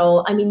uphill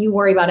battle. I mean, you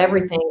worry about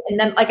everything. And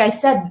then, like I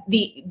said,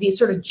 the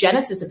sort of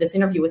genesis of this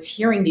interview was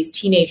hearing these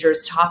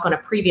teenagers talk on a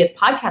previous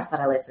podcast that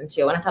I listened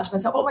to. And I thought to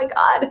myself, oh my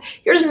God,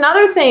 here's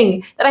another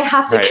thing that I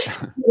have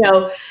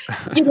to,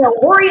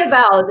 worry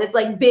about. It's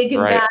like big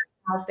and bad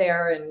out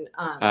there. And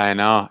I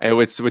know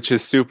which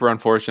is super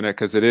unfortunate,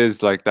 because it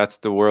is like, that's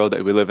the world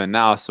that we live in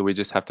now. So we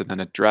just have to then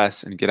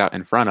address and get out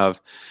in front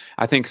of.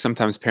 I think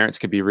sometimes parents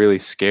can be really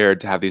scared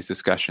to have these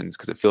discussions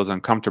because it feels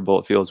uncomfortable.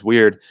 It feels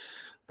weird.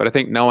 But I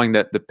think knowing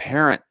that the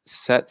parent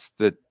sets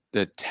the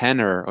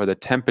tenor or the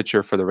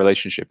temperature for the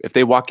relationship. If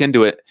they walk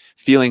into it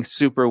feeling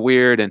super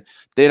weird and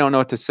they don't know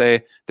what to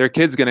say, their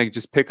kid's going to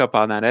just pick up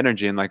on that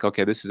energy and like,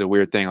 okay, this is a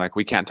weird thing. Like,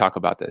 we can't talk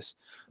about this.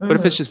 But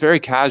if it's just very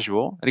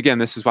casual, and again,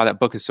 this is why that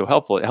book is so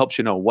helpful. It helps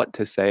you know what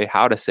to say,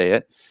 how to say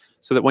it,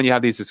 so that when you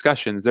have these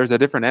discussions, there's a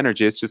different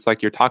energy. It's just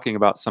like you're talking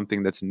about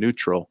something that's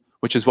neutral,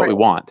 which is what we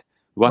want.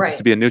 We want this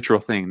to be a neutral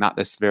thing, not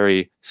this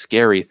very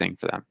scary thing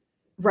for them.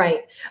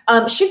 Right.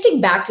 Shifting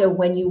back to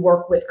when you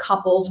work with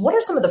couples, what are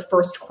some of the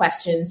first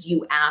questions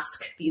you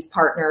ask these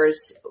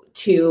partners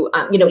to,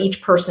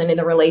 each person in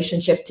the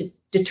relationship to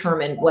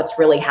determine what's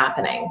really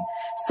happening?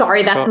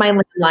 Sorry, that's my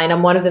landline.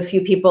 I'm one of the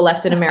few people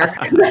left in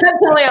America that has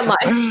a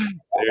landline.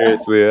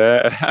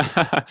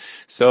 Seriously.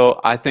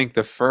 So I think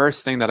the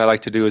first thing that I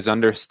like to do is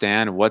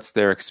understand what's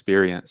their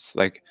experience.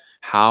 Like,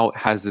 how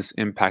has this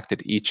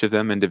impacted each of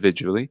them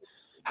individually?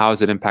 How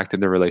has it impacted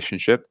their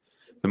relationship?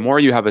 The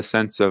more you have a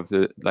sense of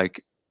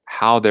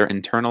how they're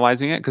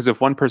internalizing it, because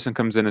if one person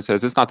comes in and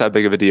says, it's not that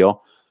big of a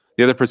deal,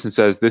 the other person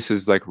says, this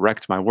is like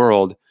wrecked my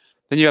world,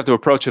 then you have to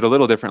approach it a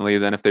little differently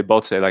than if they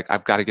both say, like,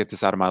 I've got to get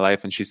this out of my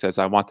life. And she says,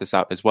 I want this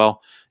out as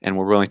well. And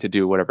we're willing to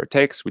do whatever it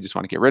takes. We just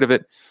want to get rid of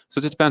it. So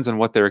it just depends on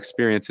what their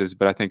experience is.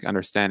 But I think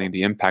understanding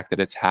the impact that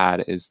it's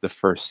had is the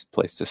first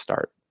place to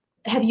start.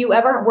 Have you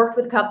ever worked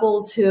with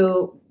couples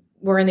who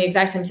were in the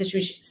exact same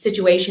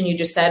situation you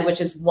just said,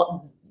 which is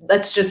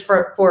let's just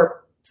for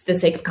the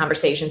sake of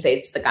conversation, say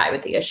it's the guy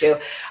with the issue.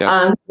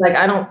 Yeah.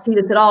 I don't see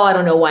this at all. I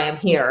don't know why I'm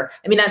here.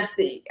 I mean,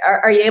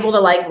 are you able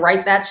to like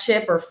right that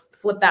ship or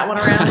flip that one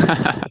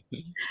around?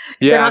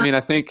 Yeah. I mean,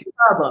 I think,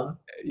 problem.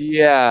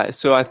 Yeah.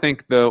 So I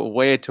think the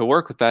way to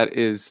work with that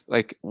is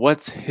like,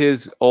 what's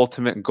his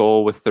ultimate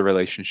goal with the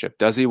relationship?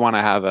 Does he want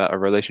to have a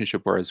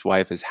relationship where his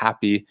wife is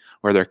happy,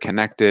 where they're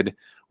connected,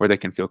 where they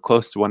can feel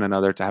close to one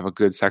another, to have a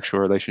good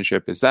sexual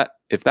relationship?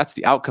 If that's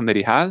the outcome that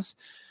he has,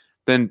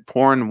 then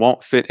porn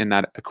won't fit in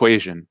that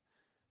equation.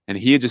 And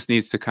he just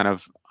needs to kind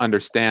of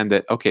understand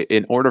that, okay,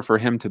 in order for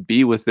him to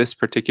be with this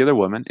particular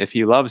woman, if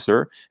he loves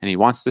her and he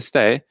wants to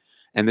stay,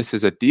 and this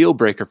is a deal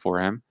breaker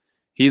for him,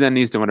 he then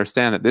needs to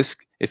understand that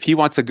if he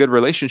wants a good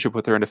relationship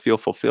with her and to feel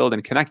fulfilled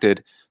and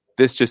connected,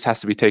 this just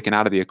has to be taken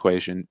out of the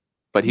equation.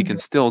 But he can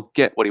still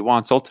get what he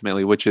wants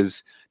ultimately, which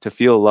is to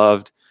feel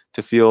loved,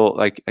 to feel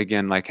like,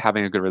 again, like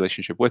having a good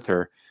relationship with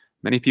her.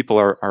 Many people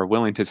are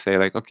willing to say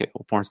like, okay,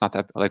 well, porn's not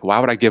that, like, why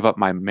would I give up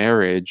my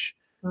marriage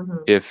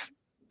if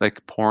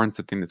like porn's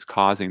the thing that's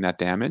causing that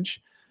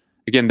damage?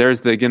 Again,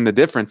 there's the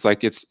difference.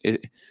 Like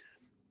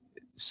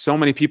so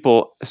many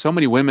people, so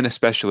many women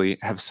especially,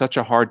 have such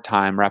a hard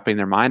time wrapping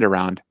their mind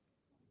around,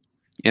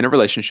 in a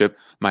relationship,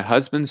 my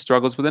husband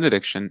struggles with an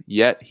addiction,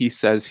 yet he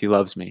says he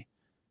loves me.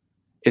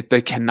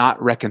 They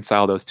cannot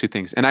reconcile those two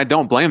things. And I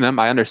don't blame them.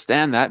 I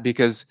understand that,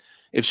 because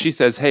if she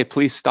says, hey,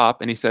 please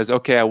stop, and he says,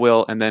 okay, I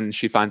will, and then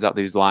she finds out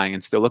that he's lying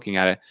and still looking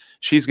at it,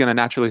 she's going to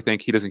naturally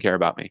think he doesn't care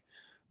about me.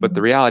 But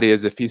the reality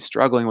is, if he's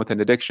struggling with an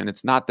addiction,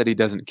 it's not that he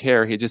doesn't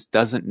care. He just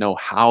doesn't know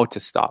how to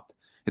stop.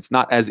 It's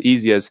not as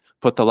easy as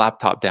put the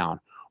laptop down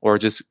or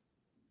just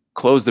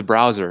close the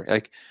browser.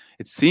 Like,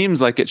 it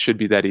seems like it should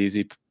be that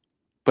easy.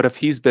 But if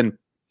he's been,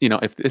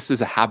 if this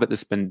is a habit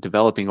that's been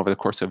developing over the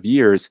course of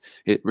years,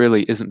 it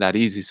really isn't that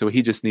easy. So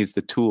he just needs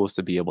the tools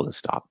to be able to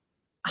stop.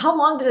 How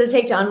long does it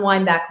take to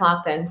unwind that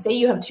clock then? Say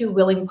you have two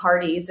willing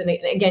parties, and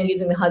again,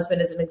 using the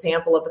husband as an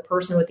example of the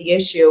person with the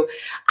issue,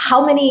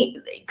 how many,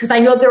 because I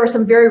know there are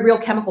some very real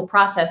chemical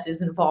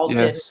processes involved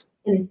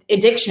in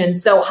addiction.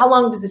 So how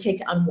long does it take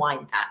to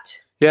unwind that?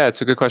 Yeah,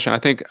 it's a good question. I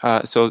think,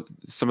 so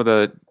some of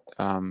the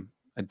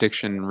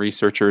addiction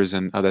researchers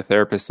and other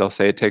therapists, they'll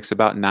say it takes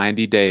about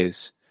 90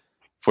 days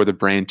for the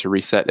brain to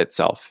reset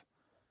itself.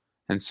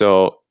 And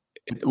so,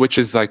 which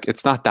is like,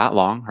 it's not that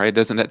long, right?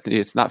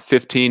 It's not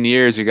 15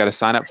 years you got to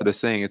sign up for this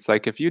thing. It's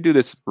like, if you do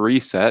this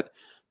reset,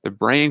 the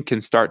brain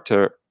can start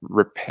to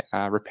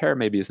repair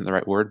maybe isn't the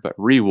right word, but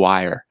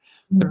rewire.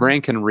 The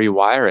brain can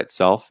rewire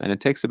itself, and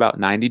it takes about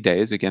 90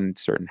 days. Again,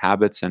 certain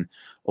habits and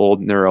old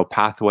neural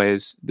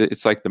pathways.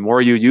 It's like the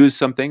more you use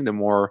something, the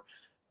more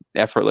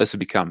effortless it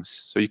becomes.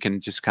 So you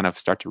can just kind of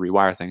start to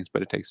rewire things,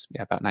 but it takes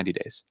about 90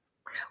 days.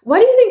 Why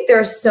do you think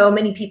there's so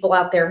many people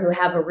out there who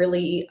have a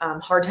really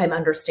hard time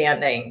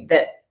understanding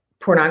that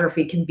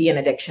pornography can be an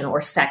addiction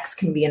or sex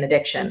can be an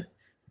addiction?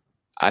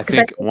 I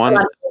think one,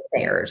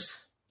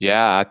 players.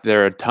 Yeah,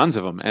 there are tons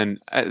of them, and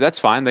that's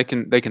fine. They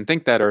can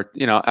think that, or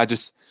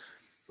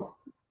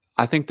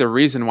I think the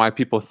reason why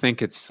people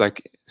think it's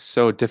like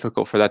so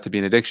difficult for that to be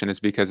an addiction is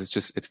because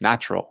it's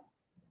natural.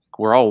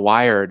 We're all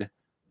wired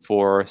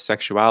for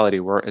sexuality,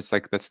 where it's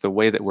like that's the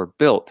way that we're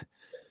built,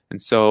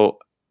 and so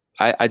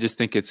I just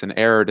think it's an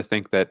error to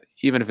think that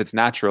even if it's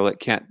natural, it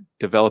can't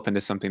develop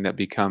into something that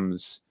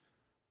becomes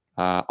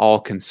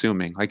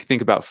all-consuming. Like,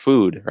 think about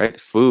food, right?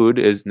 Food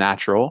is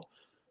natural,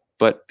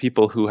 but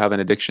people who have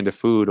an addiction to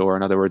food, or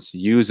in other words,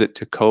 use it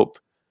to cope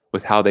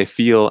with how they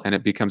feel, and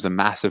it becomes a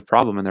massive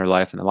problem in their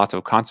life, and there are lots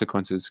of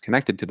consequences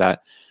connected to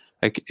that.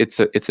 Like, it's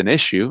an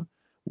issue,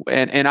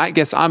 and I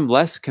guess I'm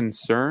less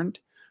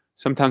concerned.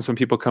 Sometimes when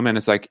people come in,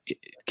 it's like,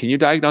 can you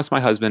diagnose my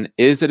husband?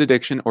 Is it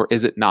addiction or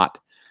is it not?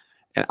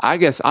 And I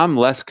guess I'm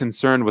less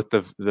concerned with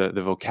the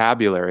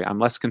vocabulary. I'm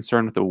less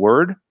concerned with the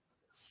word,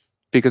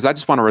 because I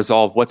just want to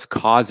resolve what's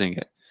causing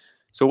it.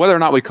 So whether or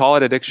not we call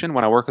it addiction,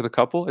 when I work with a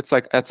couple, it's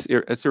like it's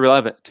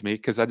irrelevant to me,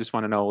 because I just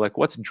want to know, like,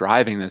 what's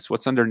driving this?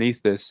 What's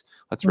underneath this?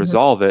 Let's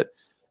resolve it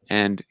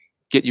and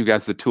get you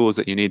guys the tools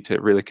that you need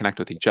to really connect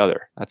with each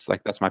other.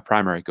 That's my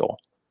primary goal.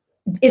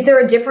 Is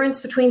there a difference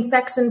between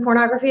sex and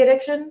pornography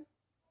addiction?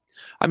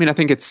 I mean, I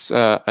think it's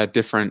a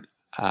different,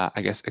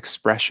 I guess,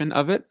 expression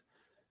of it.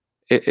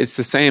 It's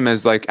the same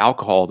as like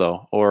alcohol,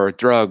 though, or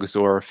drugs,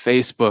 or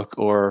Facebook,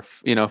 or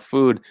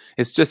food.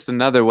 It's just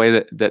another way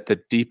that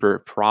the deeper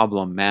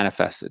problem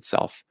manifests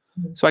itself.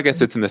 So I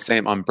guess it's in the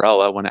same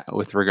umbrella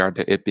with regard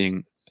to it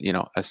being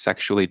a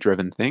sexually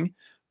driven thing,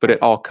 but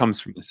it all comes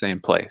from the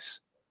same place.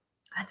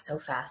 That's so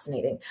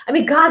fascinating. I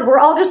mean, God, we're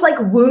all just like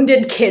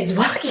wounded kids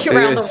walking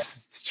around the world.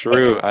 It's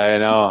true. I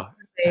know.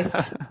 This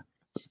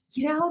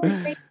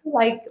makes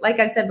me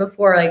like I said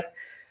before, like,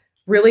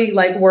 really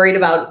like worried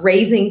about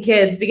raising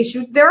kids, because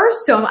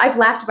I've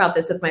laughed about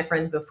this with my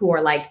friends before.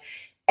 Like,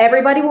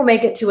 everybody will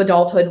make it to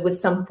adulthood with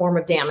some form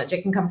of damage.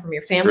 It can come from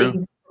your family, it can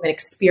come from an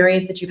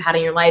experience that you've had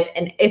in your life.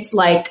 And it's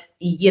like,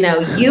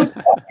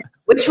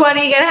 which one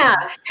are you going to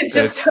have? It's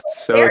just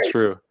so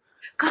true.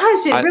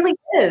 Gosh, it really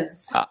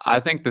is. I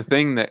think the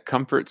thing that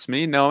comforts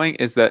me knowing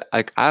is that,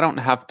 like, I don't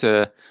have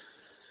to,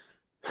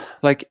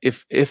 like,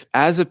 if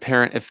as a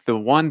parent, if the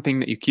one thing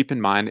that you keep in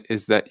mind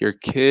is that your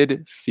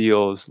kid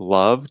feels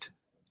loved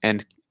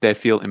and they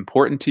feel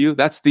important to you,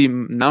 that's the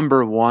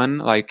number one,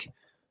 like,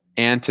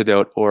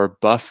 antidote or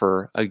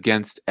buffer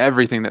against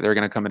everything that they're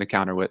going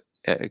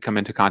to come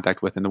into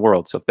contact with in the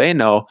world. So if they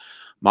know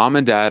mom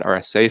and dad are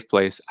a safe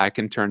place, I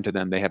can turn to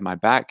them, they have my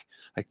back,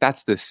 like,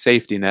 that's the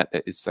safety net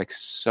that is like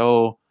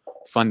so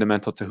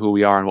fundamental to who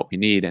we are and what we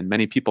need. And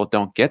many people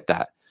don't get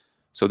that.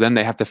 So then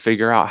they have to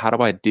figure out, how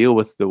do I deal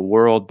with the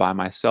world by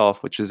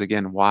myself, which is,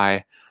 again,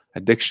 why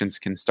addictions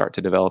can start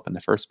to develop in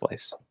the first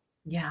place.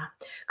 Yeah.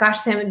 Gosh,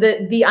 Sam,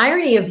 the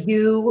irony of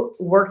you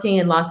working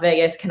in Las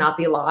Vegas cannot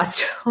be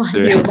lost on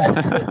Sure. you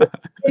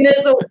in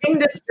this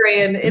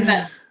industry and in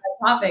that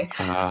topic.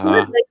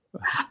 Like,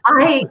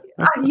 I'm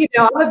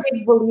a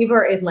big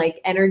believer in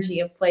like energy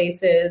of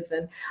places,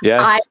 and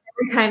yes.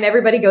 Every time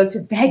everybody goes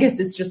to Vegas,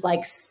 it's just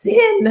like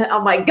sin.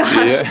 Oh my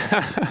gosh.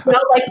 Yeah.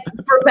 Like,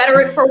 for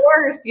better and for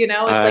worse, it's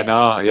I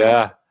know.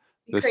 Yeah.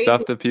 The crazy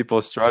stuff that people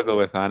struggle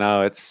with. I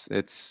know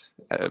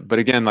but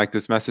again, like,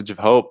 this message of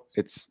hope,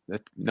 it's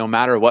no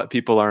matter what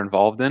people are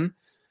involved in,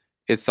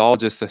 it's all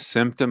just a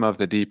symptom of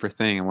the deeper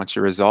thing. And once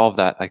you resolve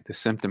that, like, the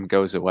symptom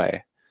goes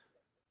away.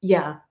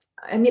 Yeah.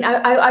 I mean,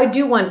 I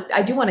do want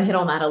to hit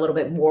on that a little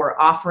bit more,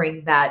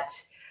 offering that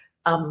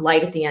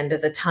light at the end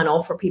of the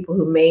tunnel for people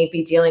who may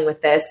be dealing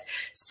with this.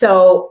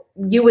 So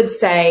you would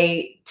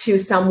say to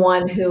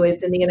someone who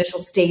is in the initial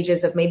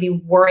stages of maybe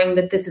worrying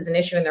that this is an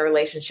issue in their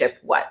relationship,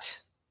 what?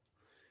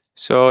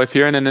 So if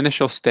you're in an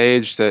initial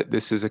stage that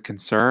this is a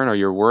concern or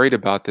you're worried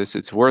about this,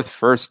 it's worth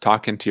first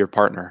talking to your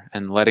partner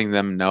and letting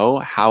them know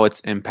how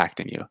it's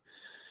impacting you.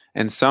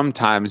 And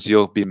sometimes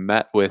you'll be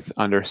met with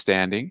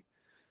understanding.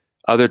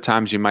 Other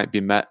times you might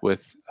be met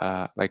with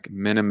like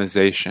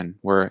minimization,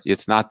 where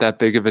it's not that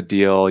big of a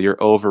deal. You're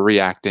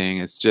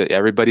overreacting. It's just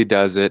everybody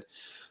does it.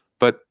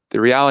 But the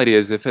reality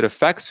is, if it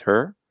affects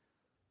her,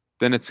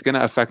 then it's going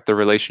to affect the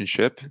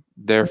relationship.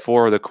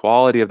 Therefore, the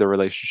quality of the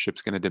relationship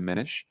is going to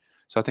diminish.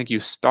 So I think you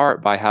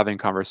start by having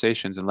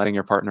conversations and letting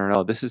your partner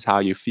know this is how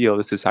you feel,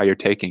 this is how you're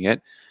taking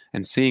it,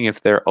 and seeing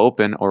if they're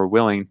open or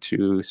willing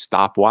to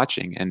stop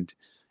watching and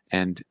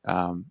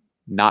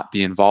not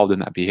be involved in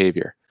that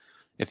behavior.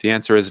 If the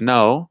answer is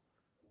no,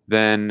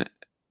 then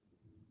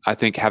I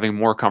think having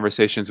more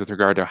conversations with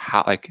regard to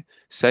how, like,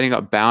 setting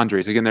up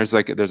boundaries. Again, there's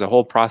a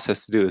whole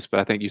process to do this, but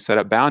I think you set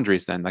up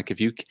boundaries then. Like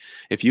if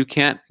you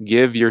can't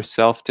give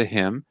yourself to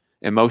him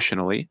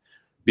emotionally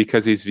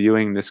because he's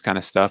viewing this kind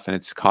of stuff and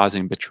it's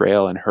causing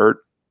betrayal and hurt,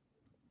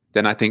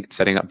 then I think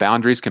setting up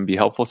boundaries can be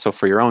helpful. So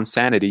for your own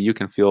sanity, you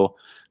can feel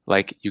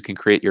like you can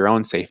create your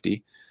own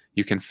safety.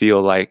 You can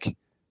feel like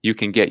you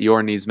can get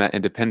your needs met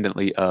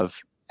independently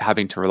of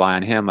having to rely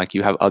on him. Like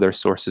you have other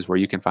sources where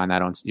you can find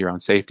that on your own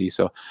safety.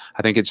 So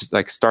I think it just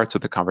like starts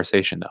with the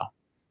conversation though.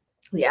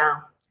 Yeah,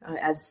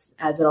 as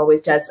it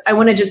always does. I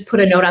want to just put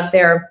a note out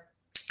there.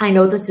 I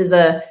know this is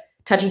a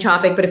touchy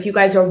topic, but if you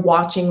guys are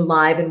watching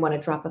live and want to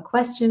drop a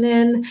question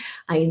in,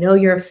 I know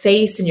your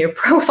face and your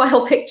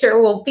profile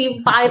picture will be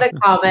by the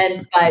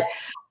comment, but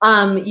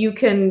you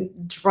can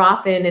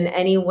drop in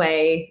any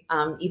way,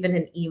 even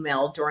an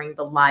email during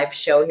the live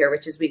show here,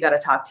 which is We Gotta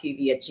Talk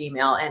TV at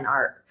Gmail, and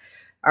our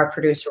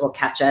producer will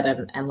catch it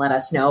and let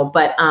us know.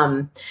 But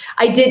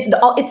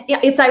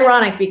it's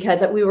ironic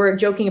because we were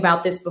joking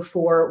about this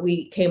before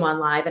we came on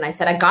live, and I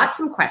said I got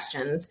some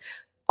questions.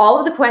 All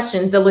of the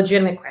questions, the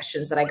legitimate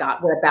questions that I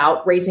got, were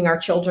about raising our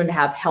children to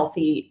have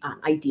healthy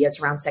ideas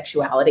around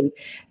sexuality.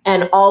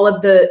 And all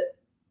of the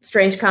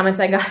strange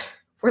comments I got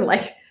were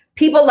like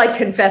people like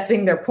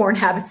confessing their porn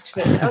habits to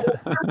me. Oh,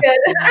 good.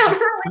 I don't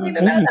really need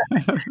to know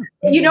that.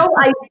 You know,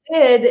 I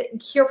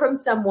did hear from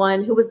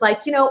someone who was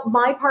like,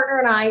 my partner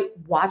and I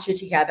watch it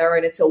together,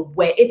 and it's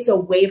a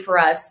way for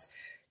us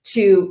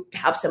to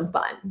have some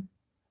fun.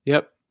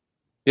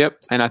 Yep.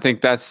 And I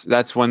think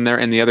that's when they're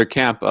in the other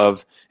camp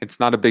of it's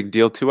not a big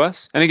deal to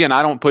us. And again,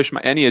 I don't push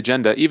any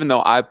agenda, even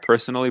though I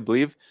personally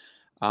believe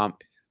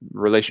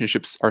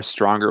relationships are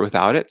stronger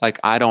without it. Like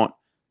I don't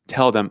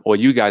tell them, well,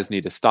 you guys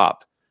need to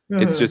stop.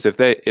 Mm-hmm. It's just if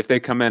they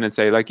come in and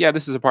say like, yeah,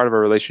 this is a part of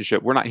our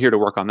relationship, we're not here to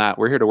work on that.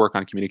 We're here to work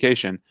on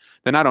communication.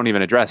 Then I don't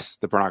even address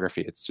the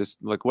pornography. It's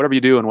just like whatever you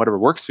do and whatever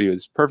works for you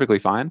is perfectly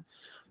fine.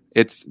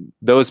 It's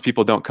those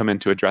people don't come in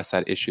to address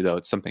that issue though.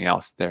 It's something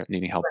else they're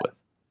needing help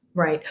with.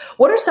 Right.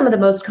 What are some of the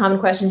most common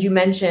questions? You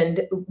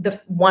mentioned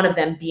one of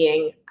them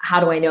being, how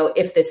do I know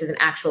if this is an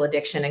actual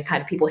addiction, and kind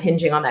of people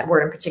hinging on that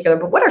word in particular.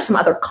 But what are some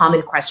other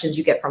common questions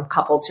you get from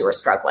couples who are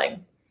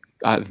struggling?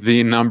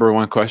 The number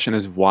one question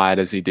is, why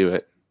does he do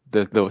it?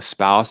 The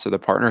spouse or the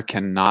partner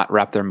cannot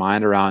wrap their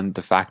mind around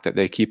the fact that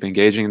they keep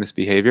engaging in this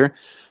behavior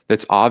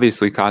that's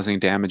obviously causing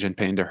damage and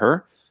pain to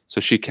her. So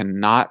she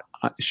cannot,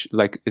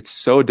 it's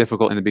so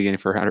difficult in the beginning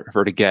for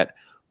her to get,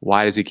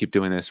 why does he keep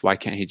doing this? Why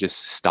can't he just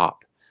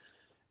stop?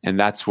 And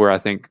that's where I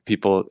think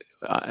people,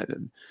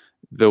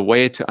 the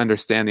way to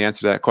understand the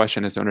answer to that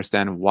question is to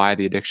understand why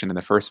the addiction in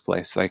the first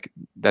place. Like,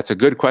 that's a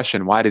good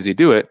question. Why does he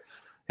do it?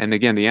 And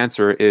again, the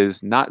answer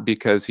is not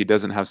because he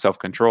doesn't have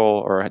self-control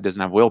or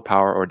doesn't have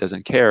willpower or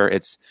doesn't care.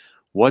 It's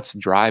what's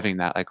driving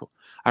that. Like,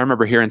 I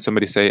remember hearing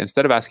somebody say,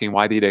 instead of asking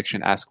why the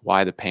addiction, ask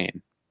why the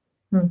pain.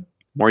 The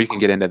more you can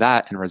get into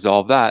that and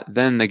resolve that,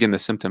 then again, the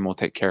symptom will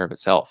take care of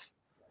itself.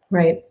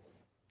 Right.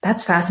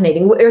 That's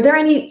fascinating. Are there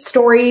any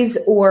stories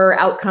or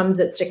outcomes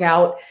that stick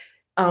out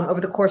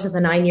over the course of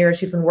the 9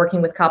 years you've been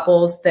working with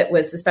couples that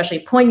was especially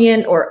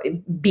poignant, or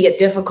be it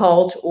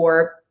difficult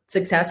or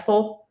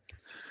successful?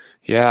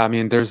 Yeah, I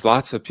mean, there's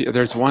lots of people.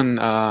 There's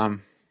one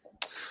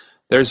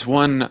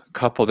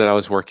couple that I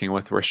was working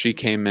with where she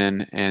came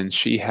in and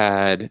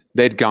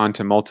they'd gone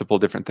to multiple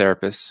different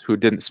therapists who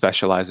didn't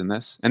specialize in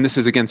this. And this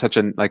is, again, such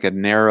a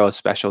narrow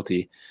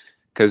specialty.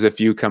 Because if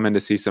you come in to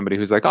see somebody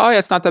who's like, oh yeah,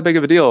 it's not that big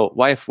of a deal.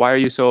 Why are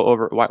you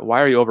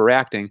why are you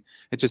overreacting?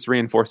 It just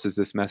reinforces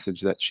this message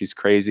that she's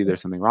crazy.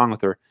 There's something wrong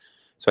with her.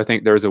 So I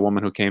think there was a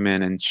woman who came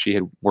in and she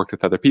had worked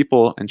with other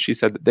people, and she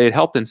said that they had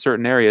helped in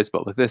certain areas,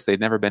 but with this, they'd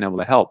never been able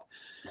to help.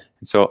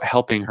 And so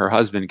helping her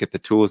husband get the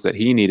tools that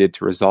he needed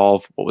to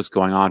resolve what was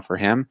going on for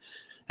him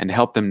and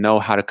help them know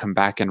how to come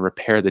back and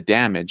repair the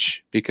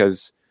damage,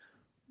 because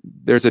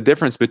there's a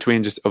difference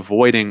between just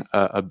avoiding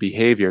a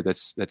behavior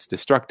that's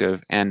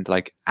destructive and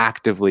like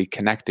actively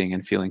connecting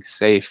and feeling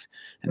safe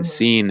and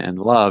seen and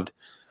loved.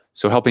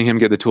 So helping him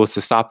get the tools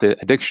to stop the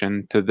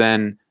addiction, to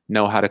then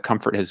know how to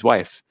comfort his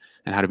wife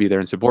and how to be there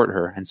and support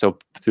her. And so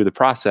through the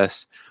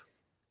process,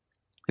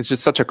 it's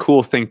just such a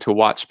cool thing to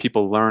watch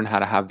people learn how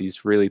to have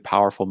these really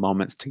powerful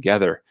moments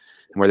together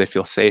and where they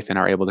feel safe and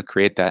are able to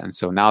create that. And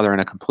so now they're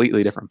in a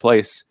completely different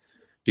place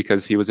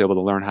because he was able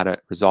to learn how to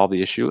resolve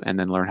the issue and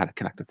then learn how to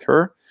connect with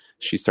her.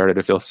 She started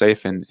to feel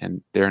safe, and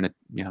they're in a,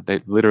 they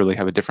literally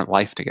have a different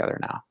life together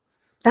now.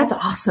 That's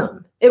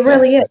awesome. It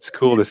really is. It's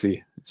cool to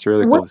see. It's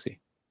really cool to see.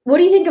 What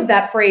do you think of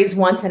that phrase,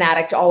 once an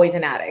addict, always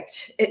an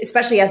addict,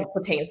 especially as it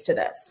pertains to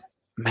this?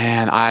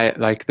 Man,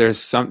 I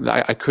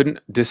couldn't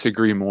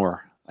disagree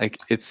more. Like,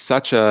 it's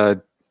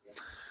so,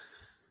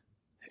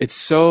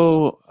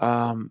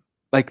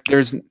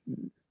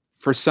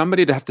 for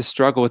somebody to have to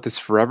struggle with this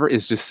forever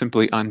is just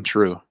simply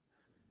untrue.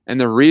 And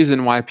the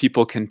reason why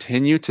people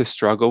continue to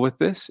struggle with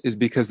this is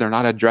because they're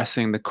not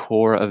addressing the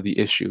core of the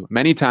issue.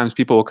 Many times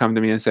people will come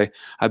to me and say,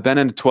 I've been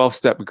in a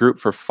 12-step group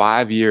for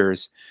 5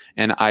 years,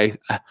 and I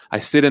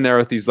sit in there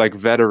with these like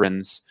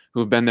veterans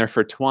who've been there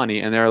for 20,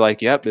 and they're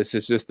like, yep, this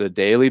is just a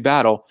daily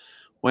battle.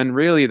 When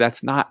really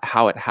that's not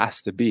how it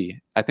has to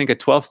be. I think a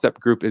 12-step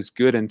group is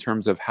good in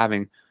terms of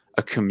having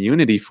a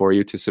community for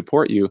you to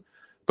support you,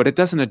 but it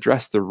doesn't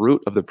address the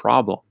root of the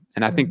problem.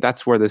 And I think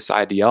that's where this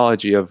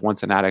ideology of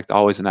once an addict,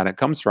 always an addict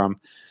comes from,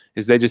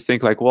 is they just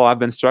think like, well, I've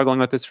been struggling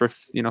with this for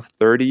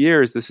 30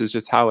 years. This is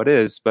just how it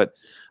is. But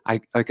I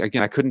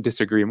couldn't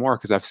disagree more,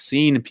 because I've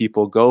seen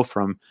people go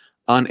from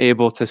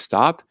unable to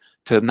stop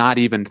to not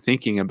even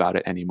thinking about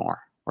it anymore,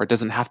 or it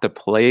doesn't have to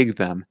plague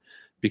them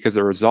because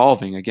they're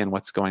resolving, again,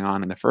 what's going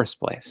on in the first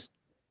place.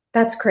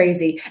 That's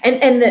crazy.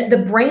 And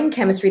the brain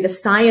chemistry, the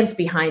science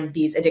behind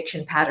these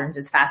addiction patterns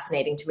is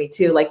fascinating to me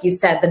too. Like you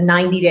said, the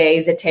 90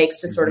 days it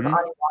takes to sort of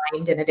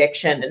unwind an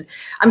addiction. And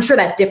I'm sure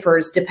that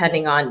differs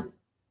depending on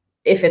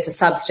if it's a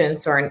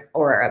substance or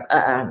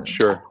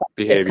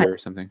behavior or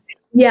something.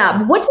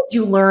 Yeah. What did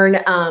you learn?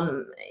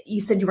 You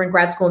said you were in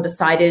grad school and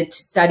decided to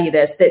study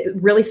this, that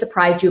really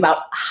surprised you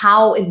about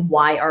how and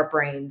why our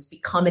brains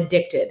become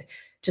addicted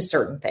to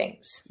certain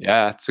things?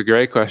 Yeah, it's a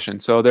great question.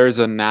 So there's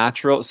a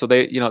natural,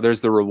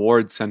 there's the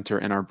reward center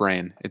in our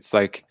brain. It's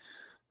like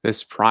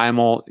this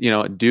primal,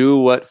 do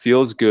what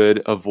feels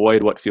good,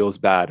 avoid what feels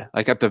bad.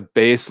 Like at the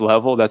base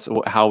level, that's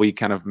how we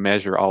kind of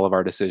measure all of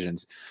our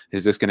decisions.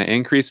 Is this going to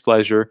increase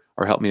pleasure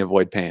or help me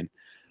avoid pain?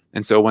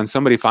 And so when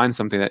somebody finds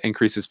something that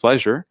increases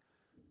pleasure,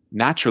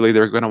 naturally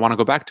they're going to want to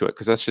go back to it,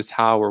 because that's just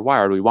how we're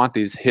wired. We want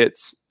these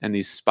hits and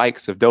these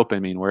spikes of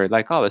dopamine where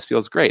like, oh, this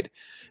feels great.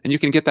 And you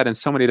can get that in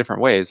so many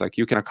different ways. Like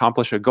you can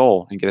accomplish a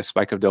goal and get a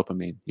spike of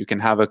dopamine. You can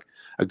have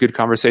a good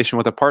conversation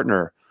with a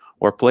partner,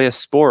 or play a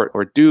sport,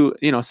 or do,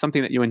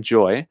 something that you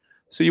enjoy.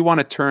 So you want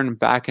to turn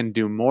back and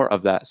do more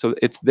of that. So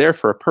it's there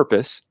for a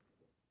purpose.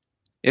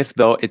 If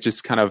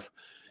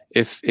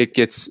it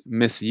gets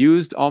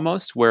misused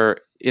almost, where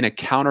in a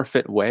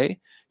counterfeit way,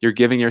 you're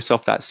giving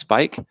yourself that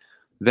spike,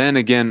 then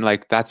again,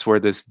 like that's where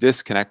this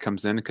disconnect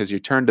comes in, because you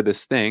turn to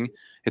this thing.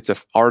 It's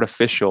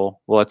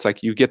it's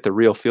like you get the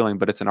real feeling,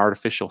 but it's an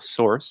artificial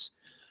source.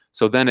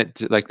 So then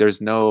there's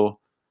no,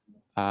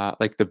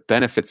 the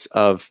benefits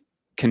of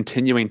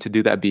continuing to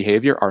do that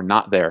behavior are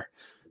not there.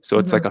 So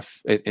it's like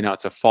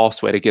it's a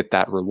false way to get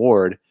that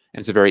reward. And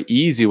it's a very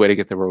easy way to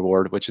get the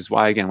reward, which is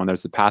why, again, when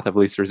there's the path of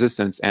least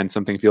resistance and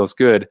something feels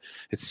good,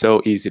 it's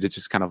so easy to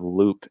just kind of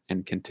loop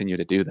and continue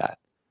to do that.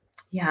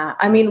 Yeah.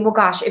 I mean, well,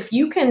 gosh, if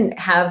you can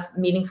have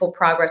meaningful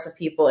progress with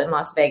people in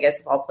Las Vegas,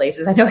 of all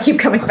places, I know I keep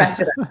coming back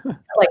to that.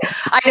 Like,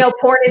 I know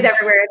porn is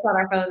everywhere. It's on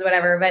our phones,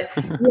 whatever, but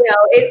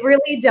it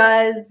really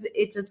does.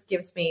 It just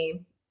gives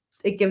me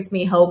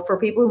hope for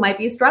people who might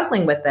be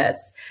struggling with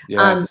this.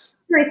 Yes.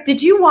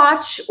 Did you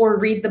watch or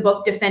read the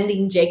book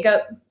Defending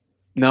Jacob?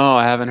 No,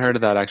 I haven't heard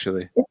of that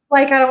actually. It's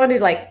like, I don't want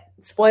to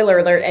spoiler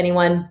alert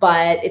anyone,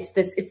 but it's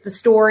the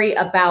story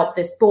about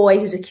this boy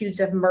who's accused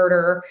of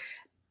murder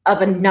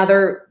of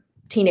another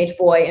teenage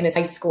boy in his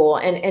high school.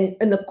 And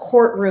in the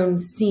courtroom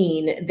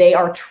scene, they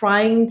are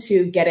trying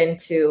to get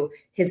into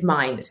his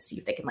mind to see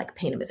if they can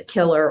paint him as a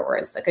killer or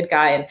as a good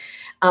guy.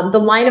 And the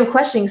line of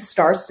questioning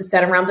starts to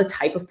center around the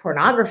type of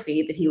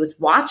pornography that he was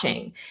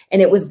watching.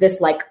 And it was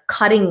this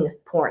cutting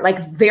porn,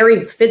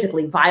 very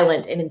physically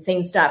violent and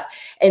insane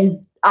stuff.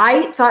 And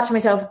I thought to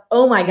myself,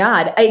 oh my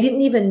God, I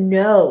didn't even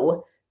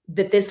know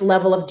that this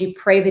level of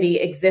depravity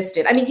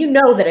existed. I mean,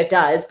 that it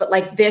does,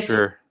 but this,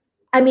 sure.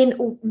 I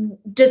mean,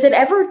 does it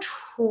ever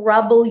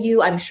trouble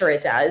you? I'm sure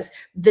it does.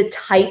 The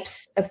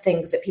types of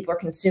things that people are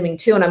consuming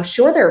too. And I'm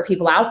sure there are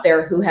people out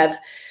there who have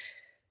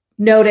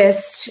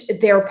noticed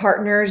their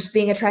partners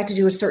being attracted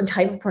to a certain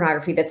type of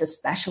pornography that's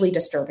especially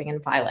disturbing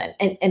and violent.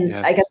 And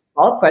yes. I guess the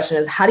follow-up question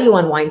is, how do you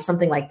unwind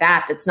something like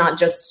that that's not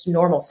just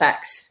normal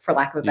sex, for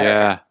lack of a better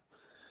term?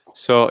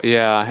 So,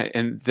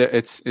 and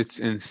it's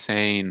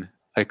insane.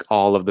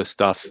 All of the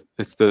stuff,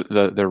 it's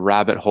the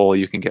rabbit hole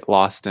you can get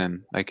lost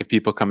in. If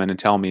people come in and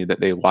tell me that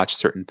they watch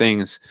certain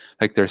things,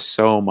 there's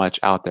so much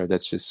out there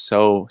that's just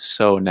so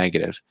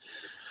negative.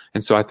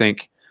 And so I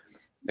think,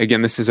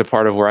 again, this is a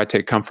part of where I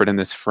take comfort in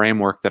this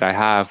framework that I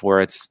have,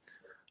 where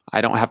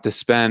I don't have to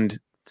spend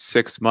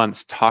 6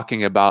 months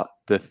talking about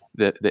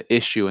the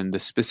issue and the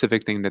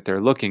specific thing that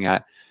they're looking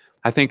at.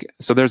 I think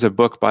so. There's a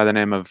book by the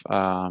name of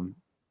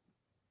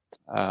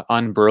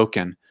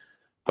Unbroken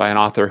by an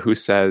author who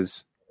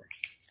says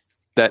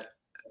that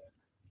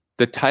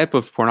the type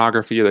of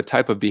pornography or the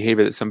type of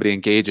behavior that somebody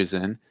engages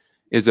in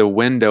is a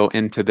window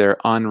into their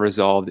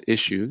unresolved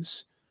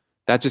issues.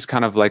 That just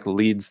kind of like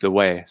leads the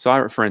way.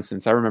 So for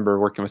instance, I remember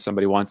working with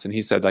somebody once, and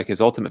he said like his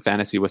ultimate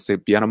fantasy was to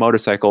be on a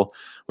motorcycle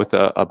with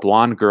a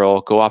blonde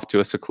girl, go off to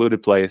a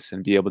secluded place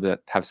and be able to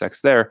have sex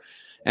there.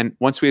 And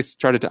once we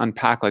started to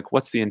unpack, like,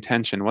 what's the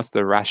intention? What's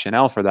the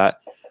rationale for that?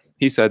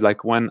 He said,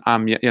 like, when I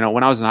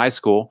was in high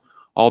school,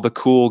 all the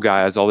cool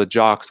guys, all the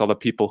jocks, all the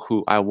people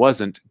who I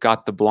wasn't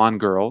got the blonde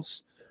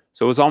girls.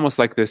 So it was almost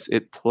like this,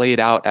 it played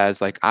out as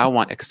like, I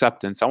want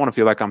acceptance. I want to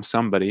feel like I'm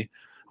somebody.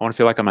 I want to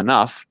feel like I'm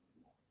enough.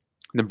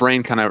 The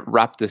brain kind of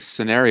wrapped this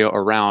scenario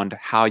around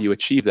how you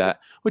achieve that,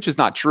 which is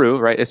not true,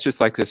 right? It's just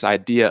like this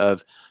idea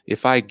of,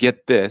 if I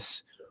get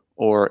this,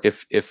 or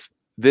if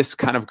this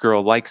kind of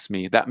girl likes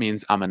me, that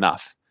means I'm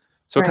enough.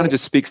 So it kind of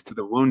just speaks to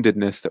the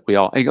woundedness that we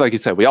all, like you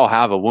said, we all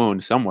have a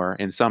wound somewhere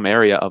in some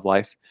area of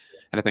life.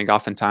 And I think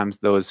oftentimes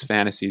those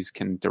fantasies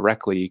can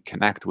directly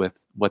connect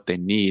with what they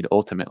need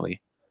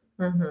ultimately.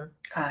 Mm-hmm.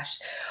 Gosh.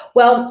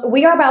 Well,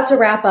 we are about to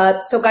wrap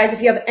up. So guys,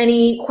 if you have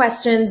any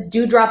questions,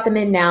 do drop them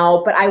in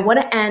now. But I want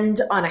to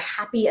end on a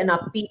happy and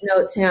upbeat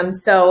note, Sam.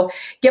 So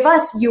give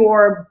us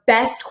your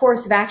best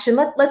course of action.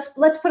 Let's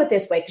put it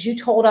this way, because you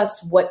told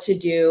us what to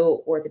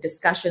do or the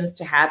discussions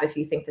to have if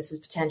you think this is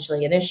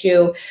potentially an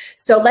issue.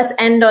 So let's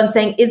end on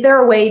saying, is there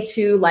a way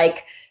to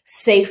like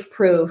safe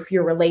proof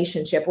your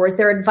relationship? Or is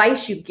there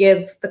advice you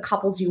give the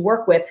couples you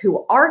work with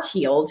who are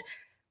healed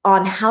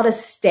on how to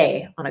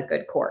stay on a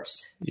good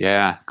course?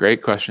 Yeah,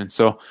 great question.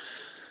 So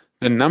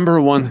the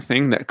number one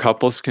thing that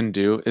couples can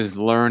do is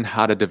learn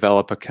how to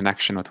develop a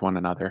connection with one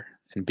another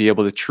and be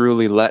able to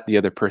truly let the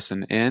other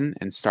person in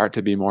and start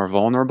to be more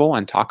vulnerable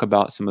and talk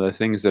about some of the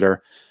things that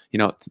are,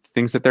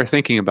 things that they're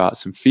thinking about,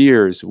 some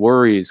fears,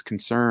 worries,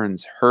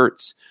 concerns,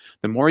 hurts.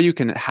 The more you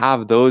can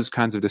have those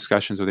kinds of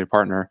discussions with your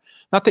partner,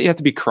 not that you have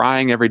to be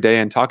crying every day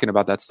and talking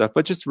about that stuff,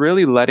 but just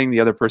really letting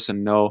the other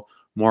person know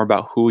more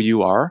about who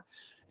you are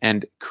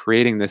and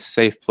creating this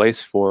safe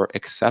place for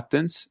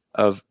acceptance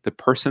of the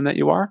person that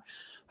you are.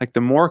 Like,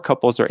 the more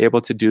couples are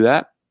able to do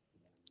that,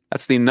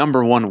 that's the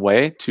number one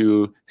way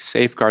to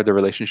safeguard the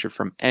relationship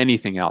from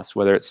anything else,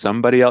 whether it's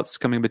somebody else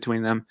coming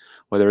between them,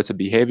 whether it's a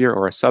behavior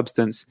or a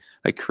substance.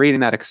 Like,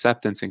 creating that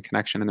acceptance and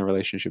connection in the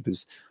relationship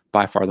is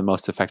by far the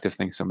most effective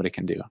thing somebody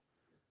can do.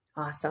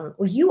 Awesome.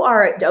 Well, you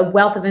are a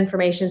wealth of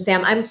information,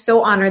 Sam. I'm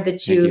so honored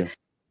that you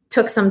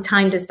took some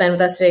time to spend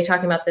with us today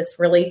talking about this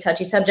really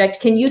touchy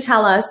subject. Can you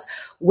tell us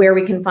where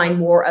we can find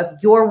more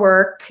of your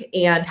work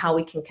and how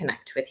we can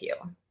connect with you?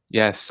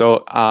 Yes.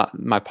 So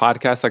my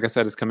podcast, like I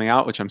said, is coming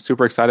out, which I'm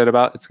super excited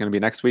about. It's going to be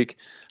next week.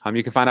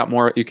 You can find out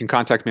more. You can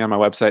contact me on my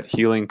website,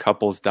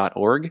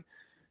 healingcouples.org.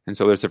 And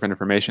so there's different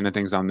information and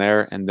things on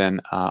there. And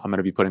then I'm going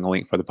to be putting a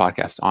link for the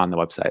podcast on the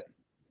website.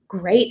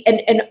 Great.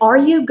 And are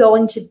you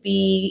going to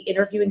be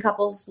interviewing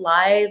couples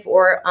live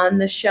or on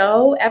the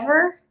show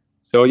ever?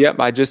 So, yep,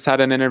 I just had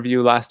an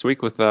interview last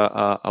week with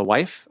a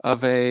wife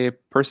of a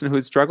person who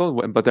had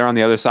struggled, but they're on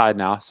the other side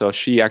now. So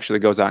she actually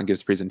goes out and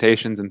gives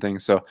presentations and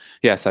things. So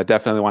yes, I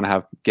definitely want to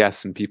have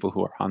guests and people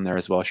who are on there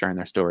as well, sharing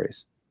their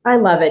stories. I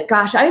love it.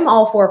 Gosh, I'm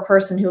all for a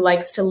person who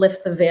likes to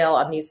lift the veil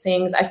on these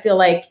things. I feel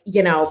like,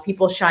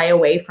 people shy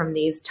away from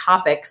these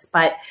topics,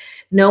 but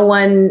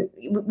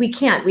we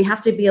can't. We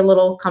have to be a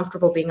little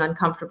comfortable being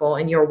uncomfortable,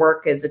 and your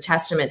work is a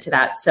testament to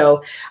that.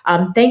 So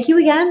thank you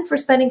again for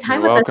spending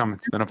time with us. You're welcome.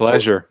 It's been a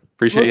pleasure.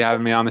 Appreciate you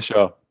having me on the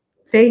show.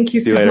 Thank you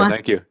so much. Much.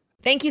 Thank you.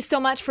 Thank you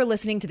so much for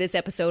listening to this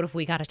episode of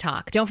We Gotta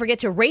Talk. Don't forget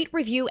to rate,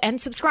 review, and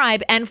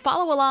subscribe, and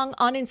follow along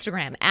on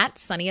Instagram at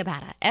Sunny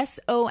Abatta,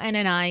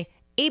 SONNIABATTA.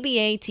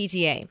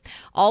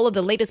 All of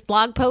the latest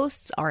blog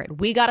posts are at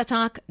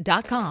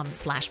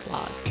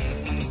wegottatalk.com/blog.